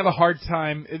think you're going to have a hard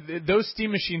time. Those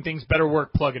Steam Machine things better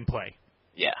work plug and play.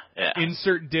 Yeah.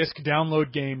 Insert disk,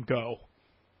 download game, go.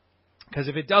 Because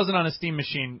if it doesn't on a Steam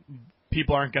Machine,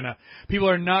 people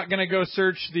are not gonna go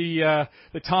search the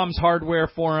Tom's Hardware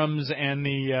forums and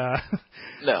the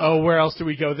where else do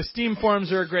we go? The Steam forums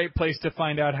are a great place to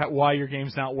find out why your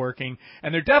game's not working,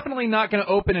 and they're definitely not going to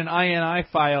open an INI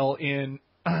file in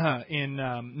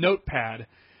Notepad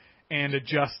and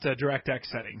adjust DirectX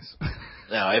settings.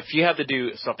 Now, if you have to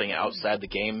do something outside the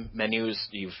game menus,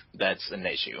 that's an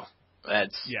issue.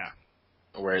 That's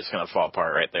where it's going to fall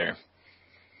apart right there.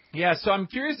 Yeah, so I'm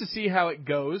curious to see how it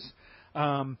goes.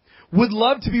 Would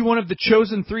love to be one of the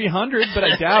chosen 300, but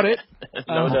I doubt it.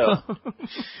 No.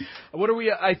 What are we?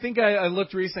 I think I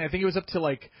looked recently. I think it was up to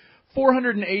like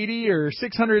 480 or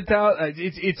 600,000.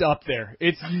 It's up there.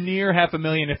 It's near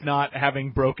 500,000, if not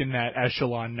having broken that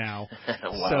echelon now.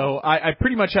 Wow. So I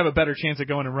pretty much have a better chance of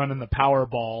going and running the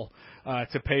Powerball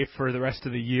to pay for the rest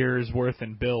of the year's worth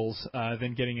in bills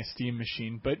than getting a Steam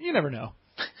machine. But you never know.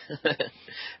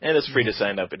 And it's free to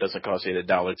sign up. It doesn't cost you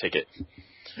 $1 ticket.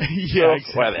 Yeah,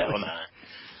 exactly. Why the hell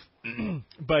not?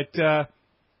 But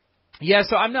yeah,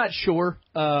 so I'm not sure.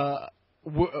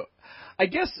 I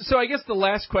guess the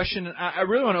last question, I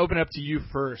really want to open up to you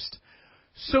first.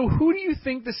 So who do you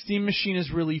think the Steam machine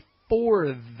is really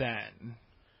for then?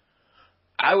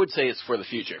 I would say it's for the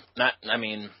future.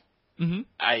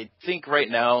 I think right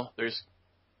now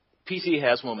PC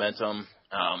has momentum,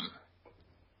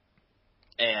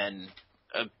 and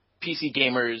PC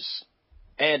gamers,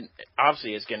 and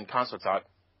obviously it's getting console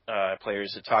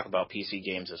players to talk about PC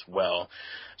games as well.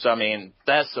 So, I mean,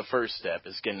 that's the first step,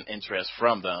 is getting interest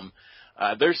from them.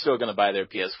 They're still going to buy their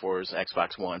PS4s,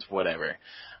 Xbox Ones, whatever.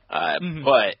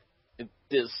 But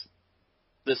this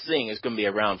thing is going to be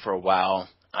around for a while.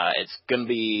 It's going to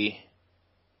be,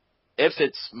 if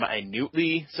it's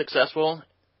minutely successful,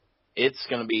 it's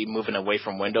going to be moving away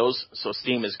from Windows. So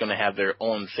Steam is going to have their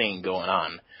own thing going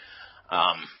on.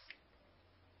 I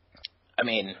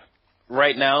mean,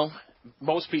 right now,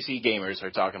 most PC gamers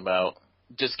are talking about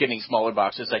just getting smaller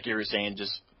boxes, like you were saying,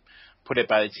 just put it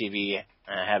by the TV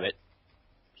and have it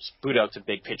just boot up to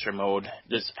big picture mode,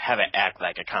 just have it act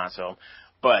like a console.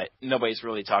 But nobody's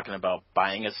really talking about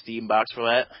buying a Steam box for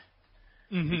that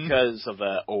because of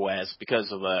the OS,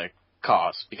 because of the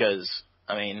cost, because,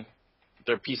 I mean,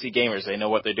 they're PC gamers. They know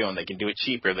what they're doing. They can do it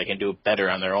cheaper. They can do it better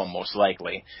on their own, most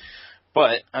likely.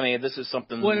 But, I mean, this is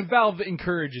something... Well, and Valve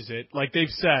encourages it. Like they've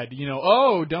said,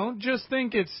 don't just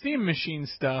think it's Steam machine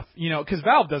stuff, because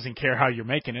Valve doesn't care how you're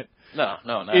making it. No,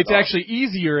 not It's at all. actually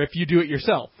easier if you do it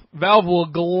yourself. Valve will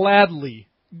gladly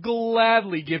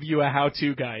give you a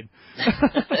how-to guide.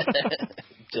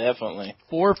 Definitely.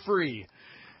 For free.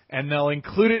 And they'll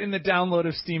include it in the download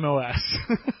of SteamOS.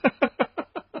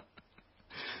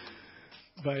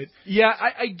 But yeah,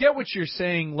 I get what you're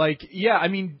saying. Like, yeah, I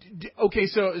mean, okay,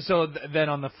 so then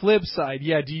on the flip side,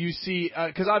 yeah, do you see?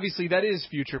 Because obviously that is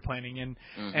future planning, and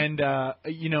I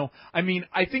mean,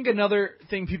 I think another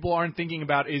thing people aren't thinking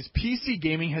about is PC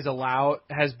gaming has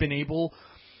been able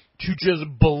to just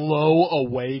blow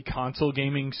away console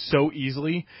gaming so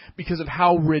easily because of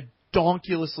how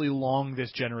redonkulously long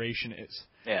this generation is.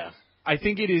 Yeah. I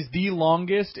think it is the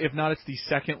longest, if not it's the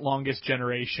second longest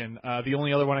generation. The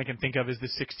only other one I can think of is the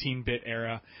 16-bit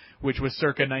era, which was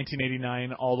circa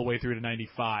 1989 all the way through to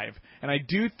 95. And I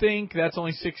do think that's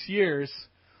only 6 years.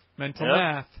 Mental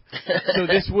math. So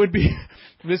this would be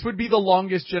the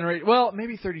longest generation. Well,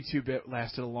 maybe 32-bit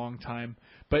lasted a long time.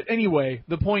 But anyway,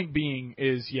 the point being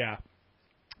is, yeah,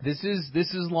 this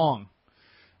is long.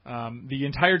 The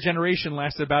entire generation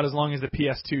lasted about as long as the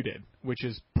PS2 did, which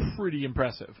is pretty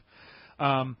impressive.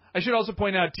 I should also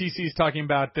point out, TC is talking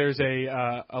about there's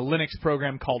a Linux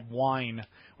program called Wine,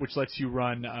 which lets you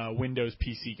run Windows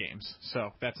PC games.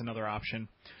 So that's another option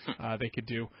they could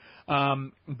do.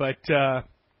 But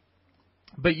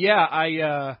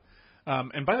yeah,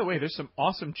 and by the way, there's some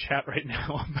awesome chat right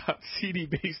now about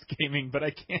CD-based gaming, but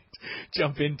I can't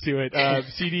jump into it.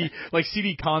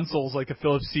 CD consoles like the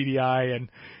Philips CDI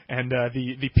and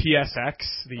the PSX,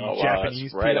 the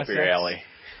Japanese that's right PSX. up your alley.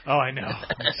 Oh, I know.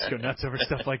 I just go nuts over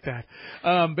stuff like that.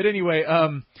 But anyway,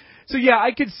 so yeah,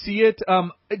 I could see it.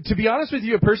 To be honest with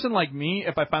you, a person like me,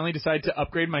 if I finally decide to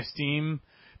upgrade my Steam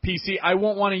PC, I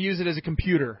won't want to use it as a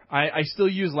computer. I still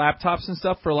use laptops and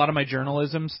stuff for a lot of my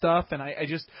journalism stuff, and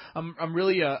I'm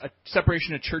really a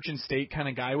separation of church and state kind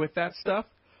of guy with that stuff.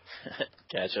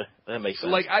 Gotcha. That makes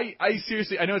sense. Like, I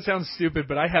seriously, I know it sounds stupid,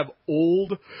 but I have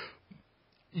old,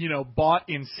 bought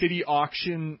in city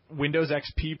auction Windows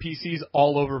XP PCs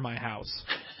all over my house.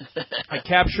 I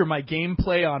capture my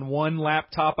gameplay on one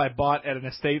laptop I bought at an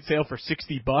estate sale for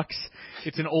 $60.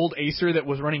 It's an old Acer that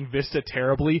was running Vista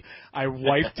terribly. I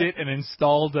wiped it and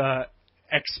installed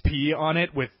XP on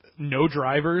it with no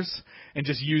drivers and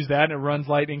just used that, and it runs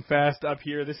lightning fast up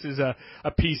here. This is a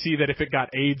PC that if it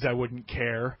got AIDS, I wouldn't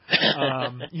care.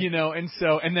 And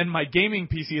then my gaming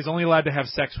PC is only allowed to have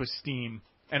sex with Steam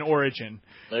and Origin.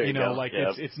 There you go. Like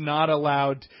yep. it's not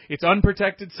allowed. It's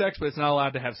unprotected sex, but it's not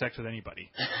allowed to have sex with anybody.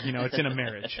 It's in a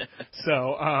marriage.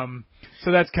 So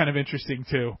that's kind of interesting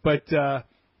too. But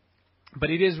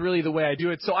it is really the way I do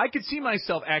it. So I could see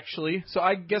myself actually. So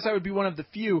I guess I would be one of the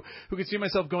few who could see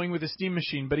myself going with a Steam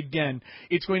machine. But again,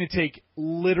 it's going to take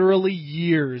literally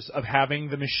years of having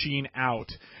the machine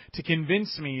out to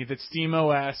convince me that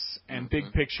SteamOS and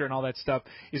Big Picture and all that stuff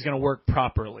is going to work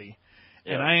properly.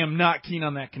 And I am not keen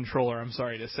on that controller, I'm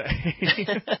sorry to say.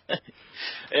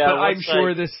 Yeah, but I'm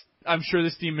sure the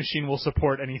Steam machine will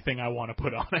support anything I want to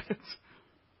put on it.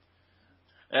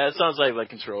 It sounds like the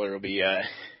controller will be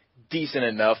decent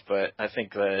enough, but I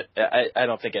think that I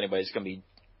don't think anybody's going to be,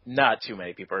 not too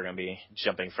many people are going to be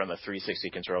jumping from the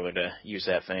 360 controller to use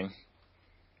that thing.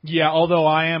 Yeah, although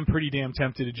I am pretty damn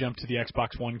tempted to jump to the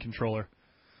Xbox One controller.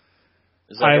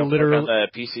 Is that going to work on the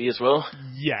PC as well?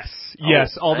 Yes. Oh,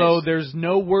 Although nice. there's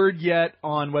no word yet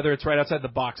on whether it's right outside the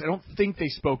box. I don't think they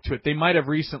spoke to it. They might have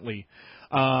recently.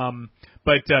 Yeah, I'm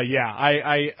not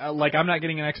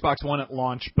getting an Xbox One at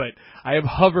launch, but I have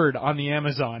hovered on the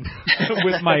Amazon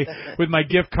with my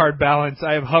gift card balance.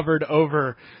 I have hovered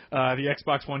over the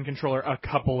Xbox One controller a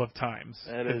couple of times.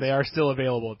 They are still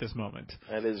available at this moment.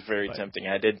 That is very tempting.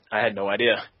 I had no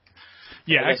idea.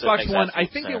 Yeah, Xbox One, I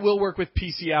think it will work with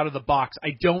PC out of the box. I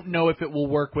don't know if it will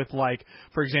work with,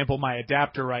 for example, my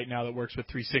adapter right now that works with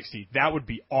 360. That would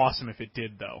be awesome if it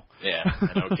did, though. Yeah,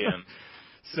 I know it can.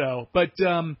 So that's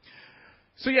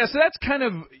kind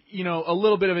of, a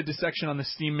little bit of a dissection on the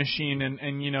Steam machine.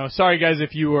 And sorry, guys,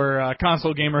 if you were a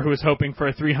console gamer who was hoping for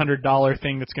a $300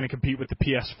 thing that's going to compete with the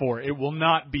PS4. It will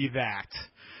not be that.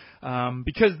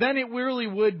 Because then it really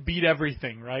would beat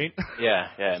everything, right?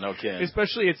 Yeah, no kidding.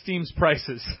 Especially at Steam's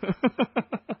prices.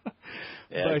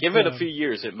 Yeah, give it a few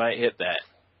years, it might hit that.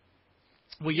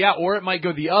 Well, yeah, or it might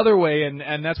go the other way,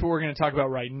 and that's what we're going to talk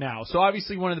about right now. So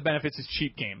obviously one of the benefits is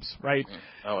cheap games, right?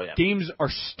 Oh, yeah. Games are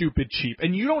stupid cheap.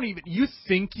 And you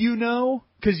think you know,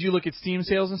 because you look at Steam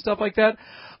sales and stuff like that,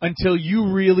 until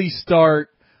you really start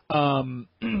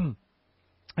doing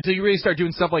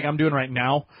stuff like I'm doing right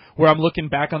now, where I'm looking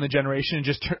back on the generation and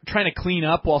just trying to clean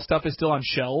up while stuff is still on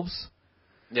shelves.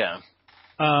 Yeah.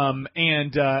 I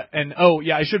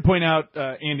should point out,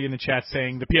 Andy in the chat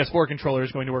saying the PS4 controller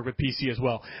is going to work with PC as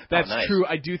well. That's nice. true.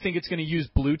 I do think it's going to use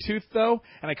Bluetooth, though,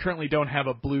 and I currently don't have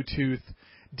a Bluetooth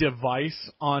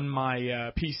device on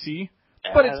my PC,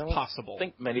 but it's possible. I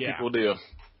think many people do.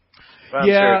 But I'm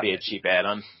sure it'd be a cheap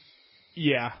add-on.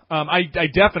 Yeah, I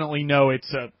definitely know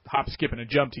it's a hop, skip, and a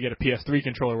jump to get a PS3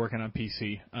 controller working on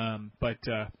PC.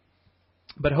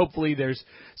 But hopefully there's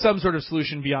some sort of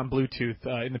solution beyond Bluetooth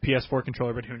in the PS4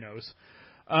 controller, but who knows?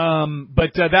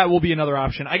 That will be another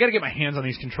option. I got to get my hands on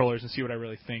these controllers and see what I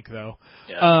really think, though.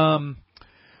 Yeah.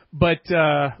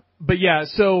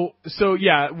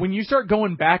 When you start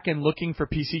going back and looking for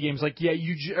PC games,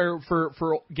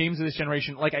 for games of this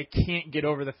generation, I can't get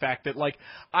over the fact that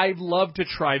I'd love to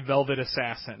try Velvet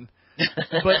Assassin.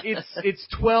 But it's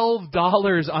 $12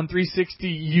 on 360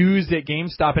 used at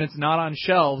GameStop, and it's not on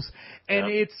shelves, and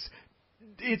it's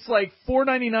like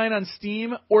 $4.99 on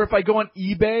Steam, or if I go on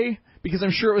eBay, because I'm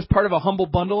sure it was part of a Humble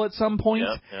Bundle at some point,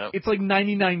 it's like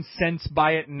 99 cents.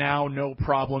 Buy it now, no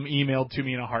problem, emailed to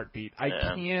me in a heartbeat. I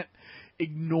can't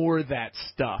ignore that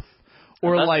stuff.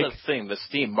 Or that's the thing, the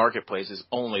Steam Marketplace is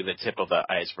only the tip of the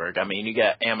iceberg. I mean, you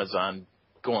got Amazon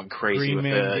going crazy with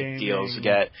the deals. You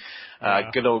got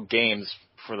good old games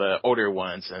for the older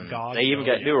ones, and they even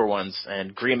got newer ones.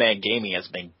 And Green Man Gaming has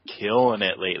been killing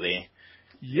it lately.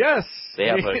 Yes, they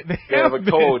have a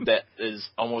code that is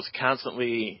almost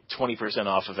constantly 20%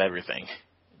 off of everything,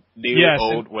 new,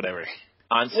 old, whatever.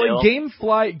 On sale.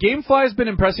 Well, GameFly has been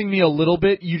impressing me a little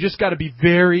bit. You just got to be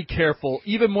very careful,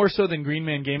 even more so than Green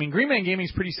Man Gaming. Green Man Gaming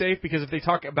is pretty safe because if they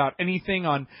talk about anything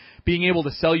on being able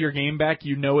to sell your game back,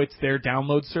 you know it's their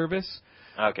download service.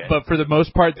 Okay. But for the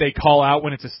most part, they call out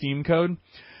when it's a Steam code.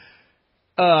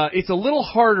 It's a little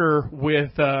harder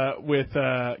with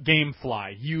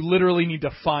GameFly. You literally need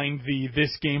to find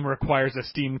this game requires a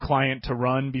Steam client to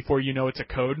run before you know it's a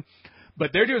code.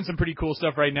 But they're doing some pretty cool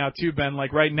stuff right now too, Ben.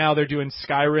 Like right now they're doing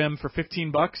Skyrim for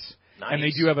 $15. Nice. And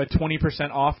they do have a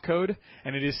 20% off code,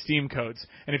 and it is Steam codes.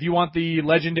 And if you want the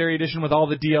Legendary Edition with all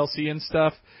the DLC and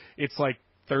stuff, it's like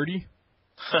 $30.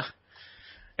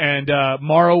 And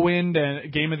Morrowind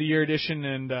and Game of the Year Edition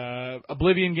and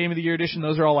Oblivion Game of the Year Edition,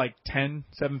 those are all like $10,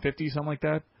 $7.50, something like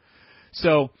that.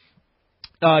 So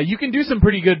you can do some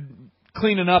pretty good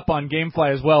cleaning up on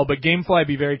GameFly as well, but GameFly,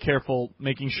 be very careful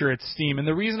making sure it's Steam. And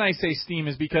the reason I say Steam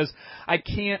is because I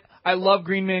love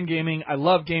Green Man Gaming, I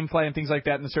love GameFly and things like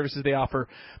that and the services they offer,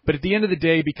 but at the end of the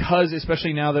day, because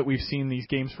especially now that we've seen these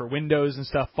games for Windows and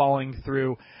stuff falling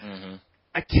through,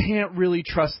 I can't really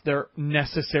trust they're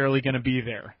necessarily going to be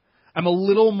there. I'm a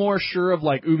little more sure of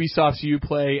like Ubisoft's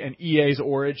Uplay and EA's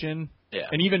Origin. Yeah.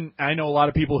 And even I know a lot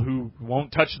of people who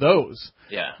won't touch those.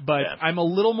 Yeah. But I'm a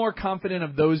little more confident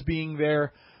of those being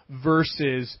there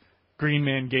versus Green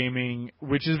Man Gaming,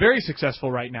 which is very successful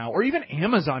right now, or even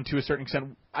Amazon to a certain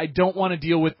extent. I don't want to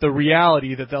deal with the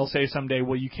reality that they'll say someday,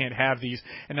 well, you can't have these.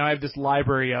 And now I have this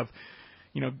library of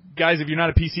guys, if you're not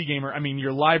a PC gamer, I mean,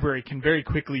 your library can very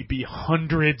quickly be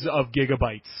hundreds of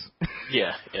gigabytes.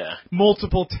 Yeah.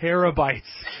 Multiple terabytes.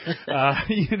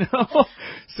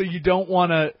 So you don't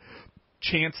want to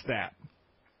chance that.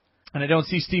 And I don't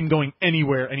see Steam going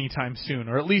anywhere anytime soon,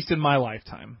 or at least in my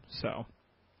lifetime. So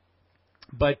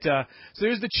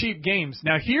there's the cheap games.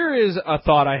 Now, here is a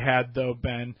thought I had, though,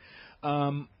 Ben.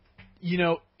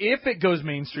 If it goes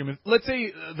mainstream, let's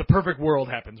say the perfect world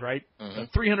happens, right? Mm-hmm. A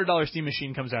 $300 Steam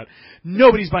machine comes out.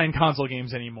 Nobody's buying console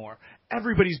games anymore.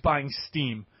 Everybody's buying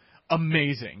Steam.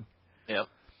 Amazing. Yep.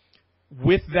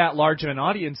 With that large of an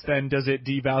audience, then, does it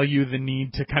devalue the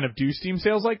need to kind of do Steam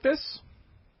sales like this?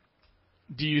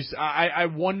 I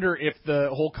wonder if the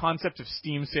whole concept of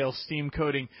Steam sales, Steam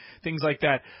coding, things like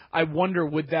that, I wonder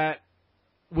would that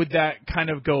kind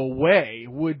of go away?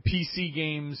 Would PC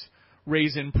games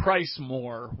raise in price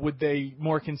more? Would they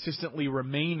more consistently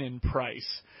remain in price?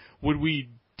 Would we,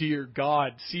 dear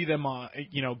God, see them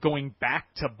going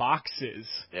back to boxes?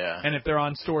 Yeah. And if they're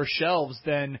on store shelves,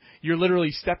 then you're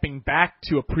literally stepping back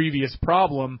to a previous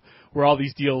problem where all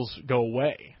these deals go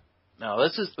away. No,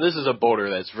 this is a boulder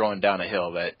that's rolling down a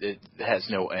hill that it has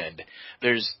no end.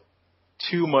 There's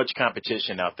too much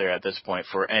competition out there at this point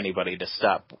for anybody to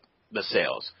stop the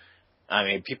sales. I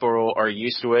mean, people are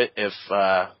used to it. If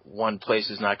one place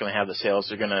is not going to have the sales,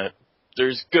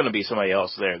 there's going to be somebody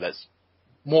else there that's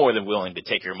more than willing to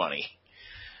take your money.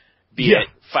 Be it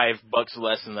 $5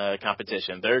 less than the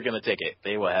competition, they're going to take it.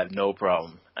 They will have no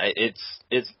problem. It's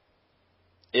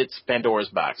Pandora's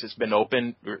box. It's been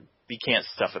opened. You can't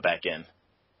stuff it back in.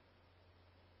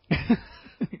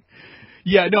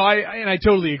 Yeah, no, I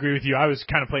totally agree with you. I was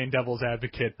kind of playing devil's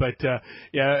advocate, but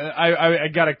I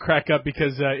got to crack up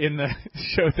because in the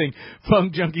show thing,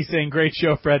 Funk Junkie saying, "Great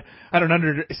show, Fred." I don't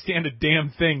understand a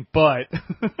damn thing, but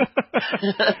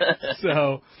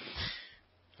so.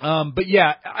 But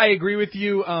yeah, I agree with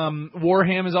you.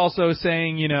 Warham is also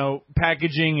saying,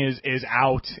 packaging is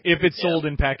out. If it's sold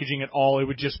in packaging at all, it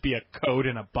would just be a code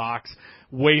in a box.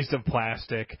 Waste of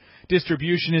plastic.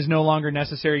 Distribution is no longer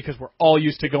necessary because we're all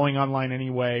used to going online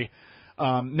anyway.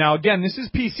 Now, again, this is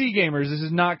PC gamers. This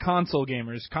is not console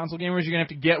gamers. Console gamers, you're going to have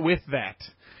to get with that.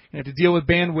 You have to deal with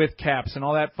bandwidth caps and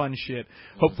all that fun shit.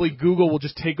 Hopefully Google will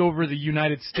just take over the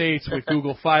United States with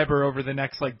Google Fiber over the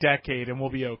next, decade, and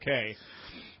we'll be okay.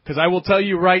 Because I will tell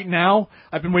you right now,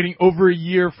 I've been waiting over a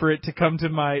year for it to come to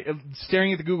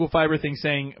staring at the Google Fiber thing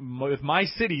with my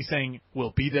city saying,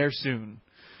 we'll be there soon.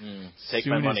 Take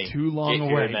soon my money. Is too long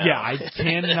Get away. Yeah, I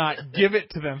cannot give it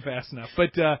to them fast enough.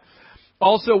 But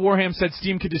also, Warham said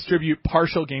Steam could distribute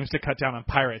partial games to cut down on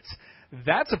pirates.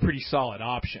 That's a pretty solid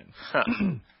option. Huh.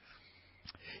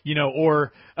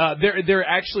 They're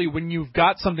actually, when you've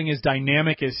got something as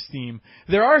dynamic as Steam,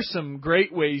 there are some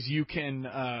great ways you can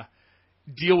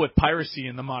deal with piracy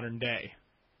in the modern day.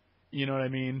 You know what I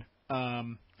mean?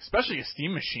 Especially a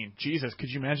Steam machine. Jesus, could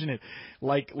you imagine it?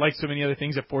 Like so many other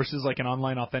things, it forces an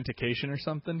online authentication or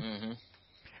something. Mm-hmm.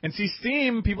 And see,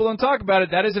 Steam, people don't talk about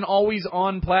it. That is an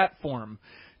always-on platform.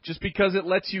 Just because it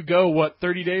lets you go,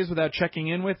 30 days without checking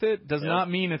in with it, does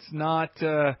not mean it's not.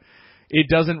 It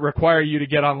doesn't require you to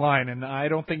get online, and I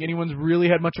don't think anyone's really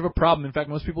had much of a problem. In fact,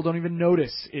 most people don't even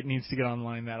notice it needs to get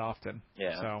online that often.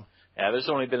 Yeah. So. Yeah, there's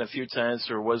only been a few times.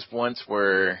 There was once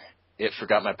where it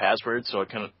forgot my password, so I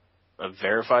couldn't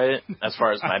verify it as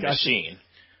far as my machine.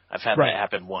 I've had that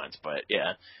happen once, but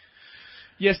yeah.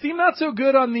 Yeah, Steam not so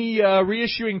good on the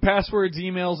reissuing passwords,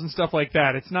 emails, and stuff like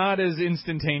that. It's not as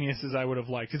instantaneous as I would have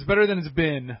liked. It's better than it's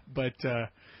been, but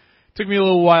took me a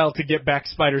little while to get back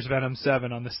Spider's Venom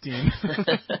 7 on the Steam.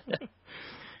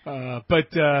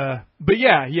 But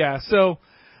yeah. So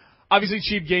obviously,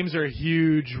 cheap games are a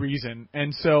huge reason,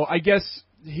 and so I guess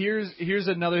here's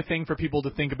another thing for people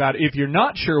to think about if you're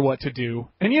not sure what to do.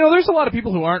 And there's a lot of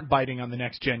people who aren't biting on the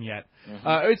next gen yet.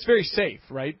 Mm-hmm. It's very safe,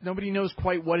 right? Nobody knows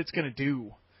quite what it's going to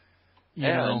do.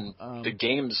 The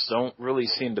games don't really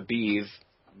seem to be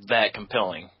that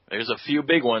compelling. There's a few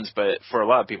big ones, but for a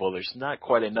lot of people, there's not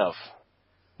quite enough.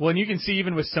 Well, and you can see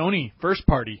even with Sony first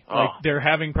party, they're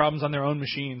having problems on their own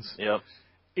machines. Yep.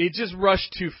 It just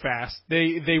rushed too fast.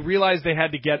 They realized they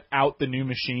had to get out the new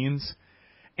machines,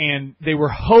 and they were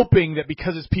hoping that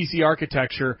because it's PC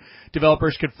architecture,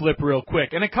 developers could flip real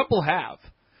quick. And a couple have.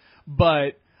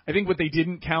 But I think what they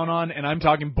didn't count on, and I'm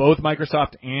talking both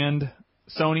Microsoft and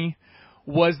Sony,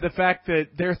 was the fact that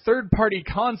their third-party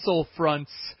console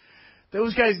fronts,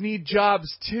 those guys need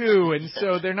jobs too, and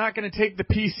so they're not going to take the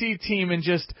PC team and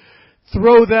just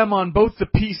throw them on both the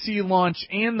PC launch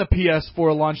and the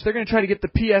PS4 launch. They're going to try to get the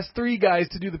PS3 guys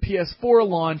to do the PS4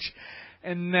 launch,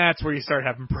 and that's where you start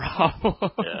having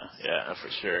problems. Yeah, for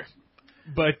sure.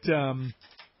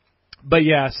 But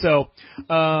yeah, so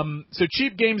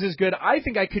cheap games is good. I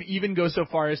think I could even go so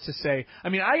far as to say, I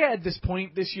mean, I had this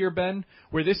point this year, Ben,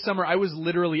 where this summer I was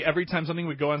literally, every time something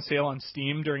would go on sale on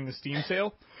Steam during the Steam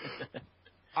sale,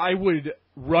 I would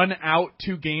run out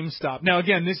to GameStop. Now,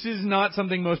 again, this is not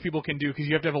something most people can do because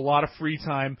you have to have a lot of free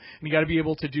time, and you got to be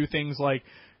able to do things like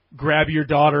grab your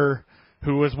daughter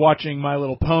who was watching My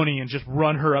Little Pony and just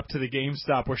run her up to the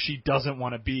GameStop where she doesn't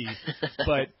want to be.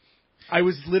 But I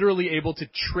was literally able to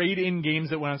trade in games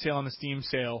that went on sale on the Steam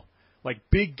sale, like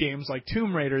big games like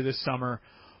Tomb Raider this summer,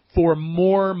 for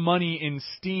more money in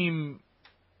Steam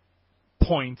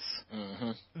points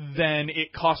than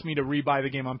it cost me to rebuy the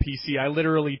game on PC. I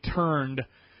literally turned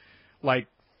like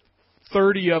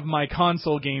 30 of my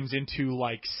console games into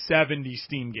like 70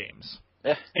 Steam games.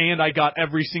 Yeah. And I got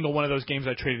every single one of those games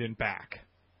I traded in back.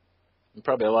 And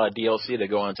probably a lot of DLC to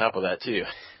go on top of that, too.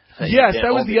 Yes,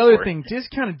 that was the other thing.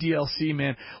 Discounted DLC,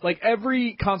 man. Like,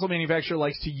 every console manufacturer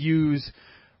likes to use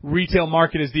retail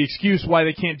market as the excuse why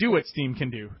they can't do what Steam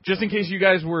can do. Just in case you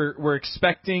guys were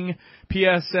expecting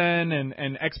PSN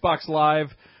and Xbox Live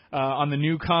on the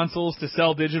new consoles to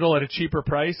sell digital at a cheaper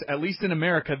price, at least in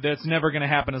America, that's never going to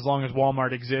happen as long as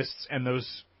Walmart exists and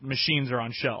those machines are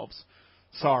on shelves.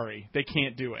 Sorry, they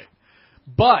can't do it.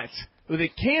 But what they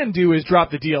can do is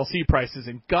drop the DLC prices,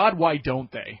 and God, why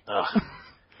don't they?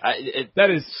 That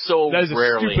is a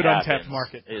stupid untapped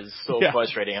market. It is so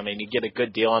frustrating. I mean, you get a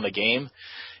good deal on the game,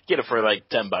 get it for like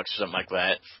 $10 or something like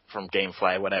that from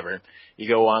GameFly, whatever. You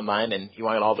go online and you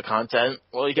want all the content.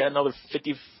 Well, you got another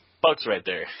 $50 right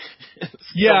there.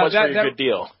 Yeah, so much for a good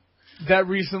deal. That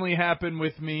recently happened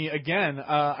with me again.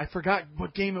 I forgot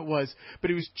what game it was,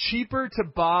 but it was cheaper to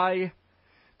buy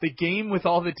the game with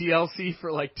all the DLC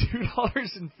for like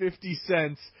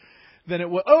 $2.50 than it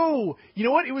was. Oh, you know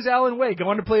what? It was Alan Wake. I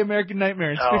wanted to play American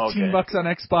Nightmare. It's $15 on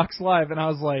Xbox Live, and I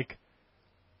was like,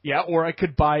 yeah. Or I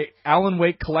could buy Alan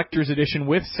Wake Collector's Edition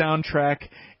with soundtrack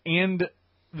and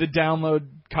the download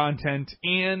content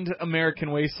and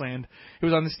American Wasteland. It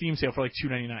was on the Steam sale for like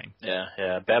 $2.99.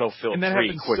 Yeah. Battlefield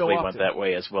 3 quickly went that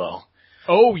way as well.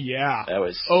 Oh, yeah. That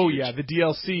was huge. Yeah, the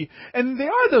DLC. And they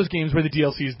are those games where the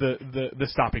DLC is the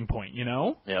stopping point, you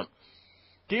know? Yep.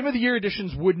 Game of the Year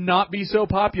editions would not be so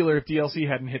popular if DLC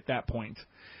hadn't hit that point.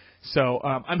 So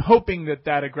I'm hoping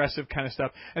that aggressive kind of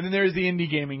stuff. And then there's the indie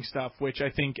gaming stuff, which I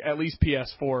think at least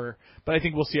PS4, but I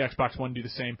think we'll see Xbox One do the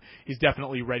same. He's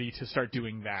definitely ready to start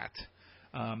doing that.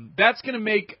 That's going to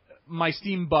make my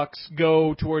Steam bucks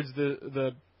go towards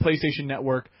the PlayStation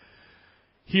Network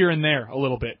here and there a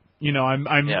little bit. You know,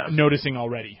 I'm noticing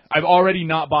already. I've already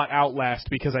not bought Outlast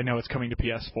because I know it's coming to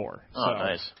PS4. Oh,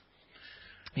 nice.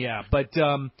 Yeah, but,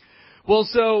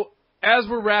 so as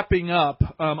we're wrapping up,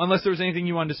 unless there was anything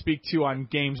you wanted to speak to on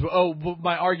games,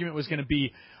 my argument was going to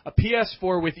be a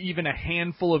PS4 with even a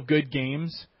handful of good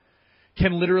games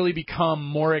can literally become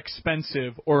more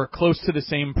expensive or close to the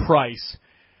same price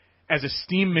as a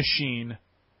Steam machine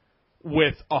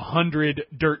with 100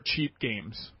 dirt cheap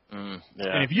games. And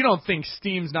if you don't think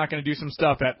Steam's not going to do some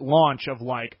stuff at launch of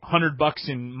like $100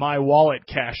 in my wallet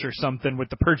cash or something with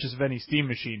the purchase of any Steam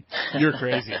machine, you're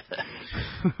crazy.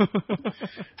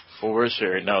 For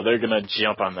sure. No, they're going to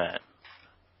jump on that.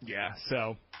 Yeah.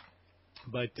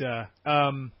 But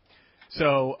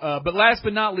last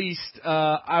but not least,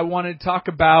 I want to talk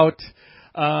about,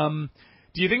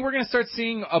 do you think we're going to start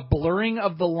seeing a blurring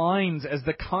of the lines as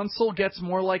the console gets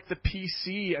more like the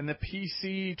PC and the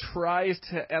PC tries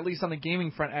to, at least on the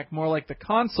gaming front, act more like the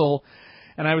console?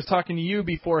 And I was talking to you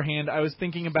beforehand. I was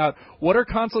thinking about what are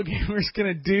console gamers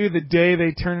going to do the day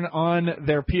they turn on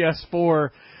their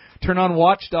PS4, turn on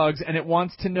Watch Dogs, and it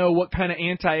wants to know what kind of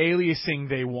anti-aliasing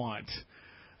they want.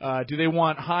 Do they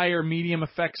want high or medium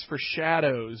effects for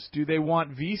shadows? Do they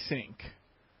want VSync?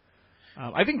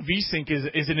 I think VSync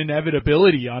is an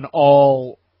inevitability on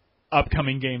all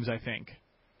upcoming games, I think.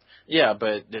 Yeah,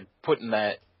 but putting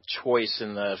that choice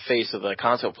in the face of the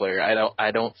console player,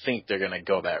 I don't think they're going to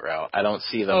go that route. I don't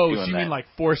see them doing that. Oh, so you mean like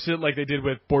force it like they did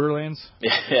with Borderlands?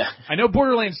 Yeah. I know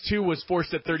Borderlands 2 was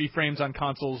forced at 30 frames on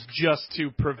consoles just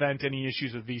to prevent any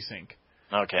issues with VSync.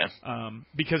 Okay.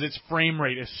 Because its frame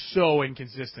rate is so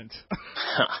inconsistent.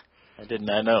 I did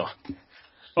not know.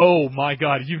 Oh my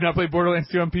God! You've not played Borderlands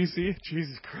 2 on PC?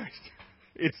 Jesus Christ,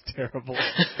 it's terrible.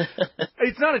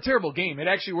 It's not a terrible game. It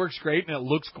actually works great and it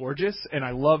looks gorgeous, and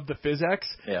I love the physics.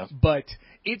 Yeah. But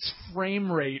its frame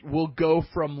rate will go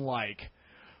from like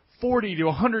 40 to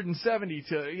 170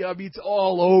 to it's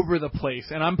all over the place.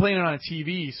 And I'm playing it on a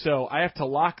TV, so I have to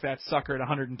lock that sucker at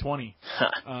 120.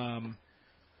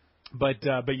 But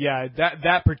yeah,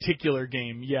 that particular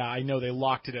game, I know they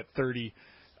locked it at 30.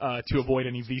 to avoid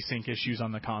any VSync issues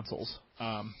on the consoles.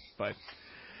 But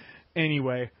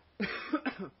anyway,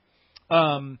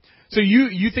 so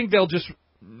you think they'll just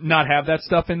not have that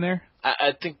stuff in there?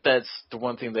 I think that's the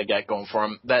one thing they got going for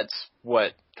them. That's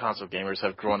what console gamers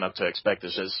have grown up to expect,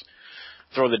 is just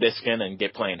throw the disc in and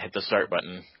get playing, hit the start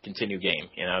button, continue game.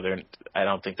 I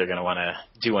don't think they're going to want to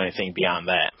do anything beyond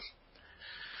that.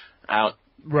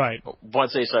 Right.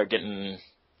 Once they start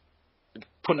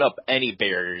putting up any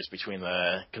barriers between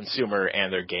the consumer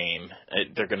and their game,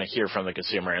 they're going to hear from the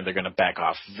consumer and they're going to back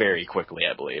off very quickly,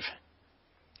 I believe.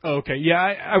 Okay, yeah,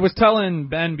 I was telling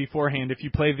Ben beforehand, if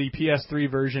you play the PS3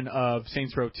 version of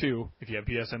Saints Row 2, if you have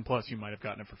PSN Plus, you might have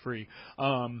gotten it for free.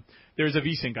 There's a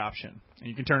VSync option, and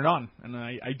you can turn it on, and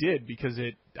I did because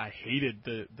I hated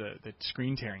the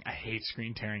screen tearing. I hate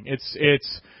screen tearing.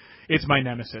 It's my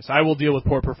nemesis. I will deal with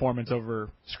poor performance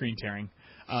over screen tearing.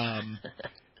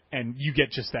 And you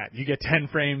get just that. You get 10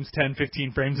 frames, 10,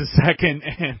 15 frames a second,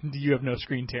 and you have no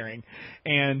screen tearing.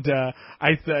 And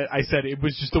I said it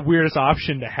was just the weirdest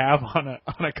option to have on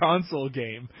a console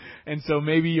game. And so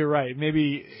maybe you're right.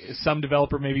 Maybe some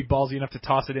developer may be ballsy enough to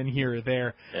toss it in here or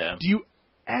there. Yeah. Do you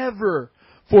ever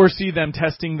foresee them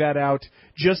testing that out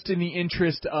just in the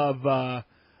interest of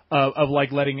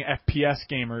like letting FPS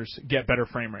gamers get better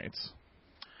frame rates?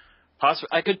 Possibly,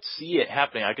 I could see it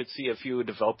happening. I could see a few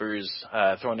developers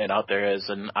throwing it out there as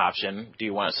an option. Do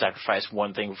you want to sacrifice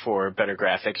one thing for better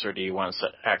graphics, or do you want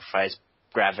to sacrifice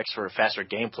graphics for faster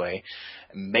gameplay?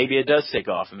 Maybe it does take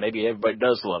off, and maybe everybody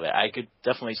does love it. I could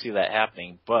definitely see that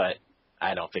happening, but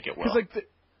I don't think it will.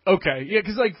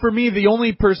 Because for me, the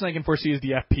only person I can foresee is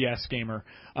the FPS gamer.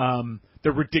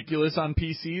 They're ridiculous on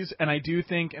PCs, and I do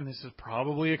think, and this is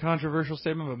probably a controversial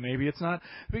statement, but maybe it's not,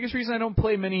 the biggest reason I don't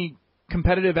play many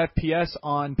competitive FPS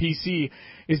on PC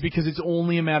is because it's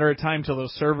only a matter of time till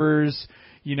those servers,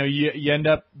 you end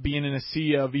up being in a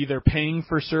sea of either paying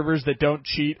for servers that don't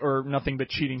cheat or nothing but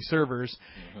cheating servers.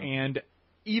 Mm-hmm. And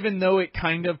even though it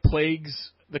kind of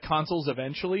plagues the consoles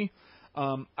eventually,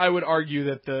 I would argue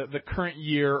that the current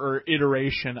year or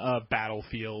iteration of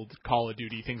Battlefield, Call of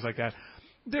Duty, things like that,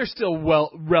 they're still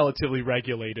relatively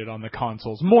regulated on the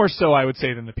consoles, more so I would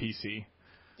say than the PC.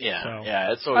 Yeah, so,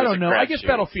 yeah, it's always I don't know. I guess shoot.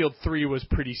 Battlefield 3 was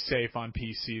pretty safe on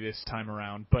PC this time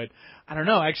around, but I don't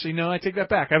know. Actually, no, I take that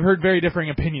back. I've heard very differing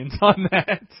opinions on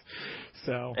that.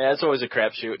 So yeah, it's always a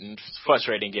crapshoot, and it's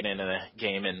frustrating getting into the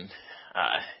game and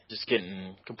just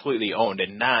getting completely owned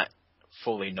and not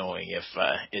fully knowing if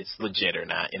it's legit or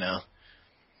not.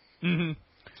 Mm-hmm.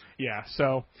 Yeah.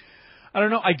 So I don't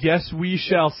know. I guess we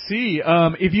shall see.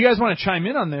 If you guys want to chime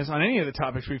in on this, on any of the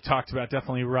topics we've talked about,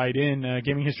 definitely write in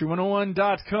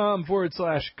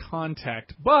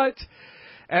gaminghistory101.com/contact. But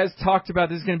as talked about,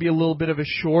 this is going to be a little bit of a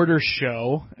shorter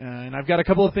show, and I've got a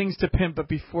couple of things to pimp. But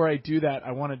before I do that,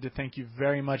 I wanted to thank you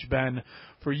very much, Ben,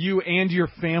 for you and your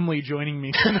family joining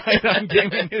me tonight on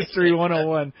Gaming History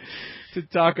 101 to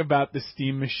talk about the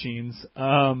Steam machines.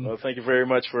 Well, thank you very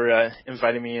much for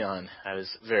inviting me on. I was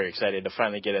very excited to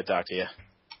finally get to talk to you.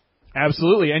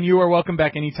 Absolutely, and you are welcome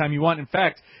back anytime you want. In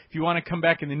fact, if you want to come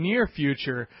back in the near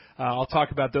future, I'll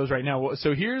talk about those right now.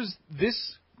 So here's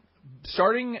this.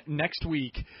 Starting next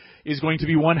week is going to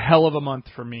be one hell of a month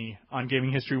for me on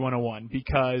Gaming History 101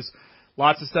 because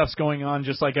lots of stuff's going on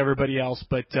just like everybody else.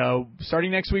 But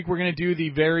starting next week, we're going to do the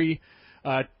very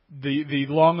the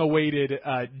long-awaited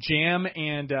Jam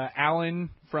and Alan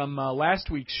from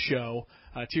last week's show,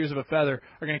 Tears of a Feather,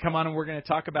 are going to come on and we're going to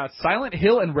talk about Silent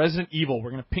Hill and Resident Evil.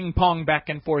 We're going to ping-pong back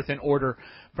and forth in order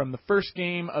from the first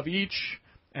game of each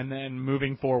and then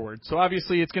moving forward. So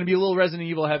obviously it's going to be a little Resident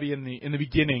Evil heavy in the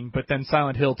beginning, but then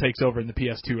Silent Hill takes over in the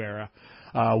PS2 era,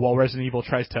 while Resident Evil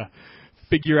tries to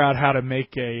figure out how to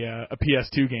make a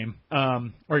PS2 game,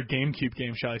 or a GameCube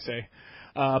game, shall I say.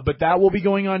 But that will be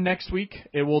going on next week.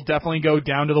 It will definitely go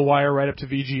down to the wire right up to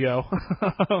VGO.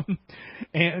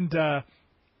 And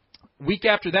week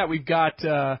after that, we've got,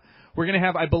 we're going to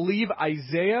have, I believe,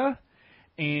 Isaiah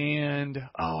and,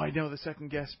 I know the second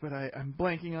guest, but I'm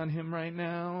blanking on him right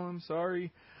now. I'm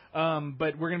sorry.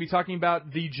 But we're going to be talking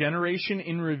about the generation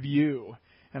in review.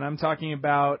 And I'm talking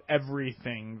about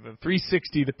everything, the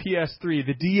 360, the PS3,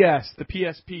 the DS, the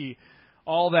PSP,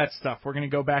 all that stuff. We're going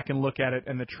to go back and look at it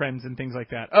and the trends and things like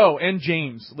that. Oh, and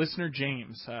James, listener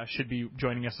James, should be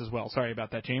joining us as well. Sorry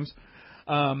about that, James.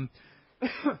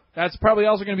 That's probably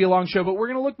also going to be a long show, but we're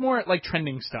going to look more at like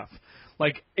trending stuff,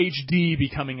 like HD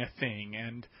becoming a thing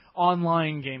and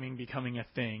online gaming becoming a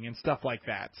thing and stuff like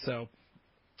that. So,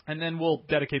 and then we'll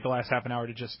dedicate the last half an hour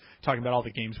to just talking about all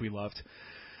the games we loved.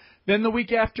 Then the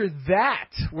week after that,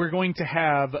 we're going to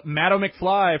have Matt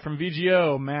O'McFly from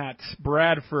VGO, Matt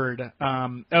Bradford.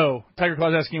 Tiger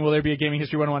Claw's asking, will there be a Gaming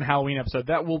History 101 Halloween episode?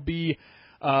 That will be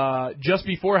just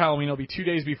before Halloween. It'll be 2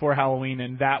 days before Halloween,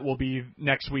 and that will be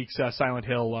next week's Silent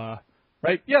Hill,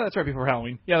 right? Yeah, that's right, before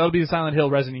Halloween. Yeah, that'll be the Silent Hill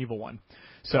Resident Evil one.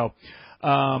 So,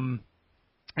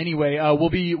 anyway, we'll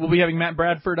be having Matt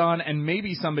Bradford on and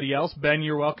maybe somebody else. Ben,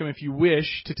 you're welcome if you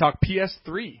wish to talk PS3.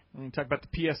 We're going to talk about the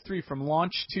PS3 from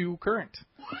launch to current,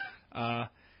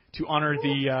 to honor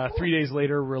the 3 days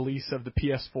later release of the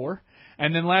PS4.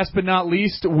 And then last but not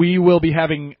least, we will be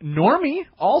having Normie,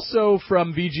 also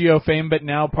from VGO fame, but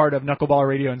now part of Knuckleballer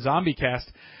Radio and ZombieCast,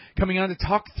 coming on to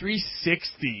talk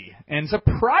 360. And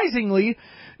surprisingly,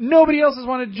 nobody else has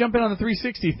wanted to jump in on the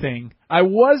 360 thing. I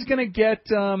was going to get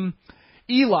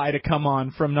Eli to come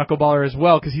on from Knuckleballer as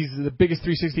well, because he's the biggest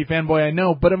 360 fanboy I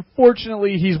know, but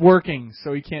unfortunately he's working,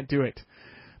 so he can't do it.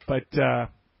 But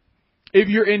if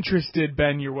you're interested,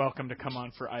 Ben, you're welcome to come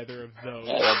on for either of those.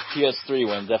 Yeah, that PS3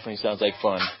 one definitely sounds like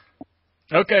fun.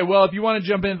 Okay, well, if you want to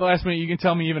jump in at the last minute, you can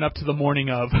tell me even up to the morning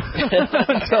of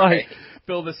until I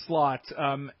fill the slot.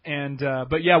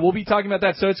 But yeah, we'll be talking about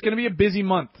that. So it's going to be a busy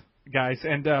month, guys,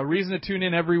 and reason to tune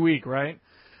in every week, right?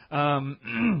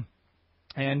 And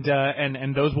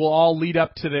those will all lead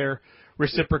up to their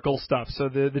reciprocal stuff. So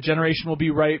the generation will be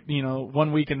right,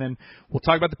 1 week, and then we'll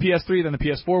talk about the PS3, then the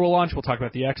PS4 will launch, we'll talk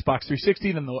about the Xbox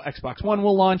 360, then the Xbox One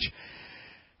will launch,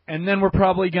 and then we're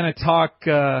probably going to talk,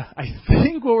 I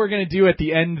think what we're going to do at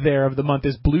the end there of the month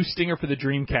is Blue Stinger for the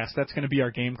Dreamcast. That's going to be our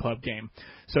Game Club game.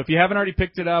 So if you haven't already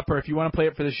picked it up, or if you want to play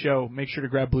it for the show, make sure to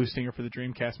grab Blue Stinger for the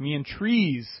Dreamcast. Me and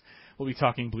Trees will be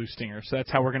talking Blue Stinger. So that's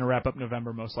how we're going to wrap up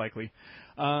November most likely.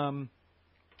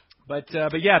 But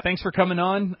yeah, thanks for coming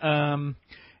on.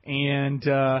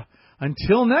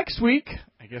 Until next week,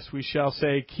 I guess we shall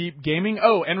say keep gaming.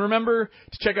 Oh, and remember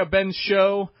to check out Ben's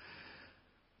show,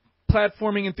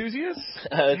 Platforming Enthusiasts?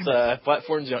 It's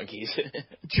Platform Junkies.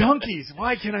 Junkies.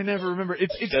 Why can I never remember?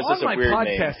 It's on my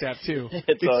podcast app, too.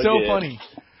 It's so good. funny.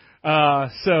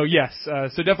 So yes,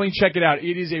 so definitely check it out.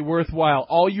 It is a worthwhile.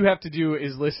 All you have to do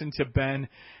is listen to Ben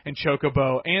and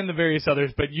Chocobo and the various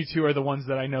others, but you two are the ones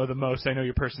that I know the most. I know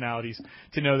your personalities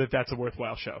to know that that's a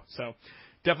worthwhile show. So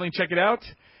definitely check it out,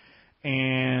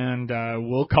 and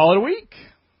we'll call it a week.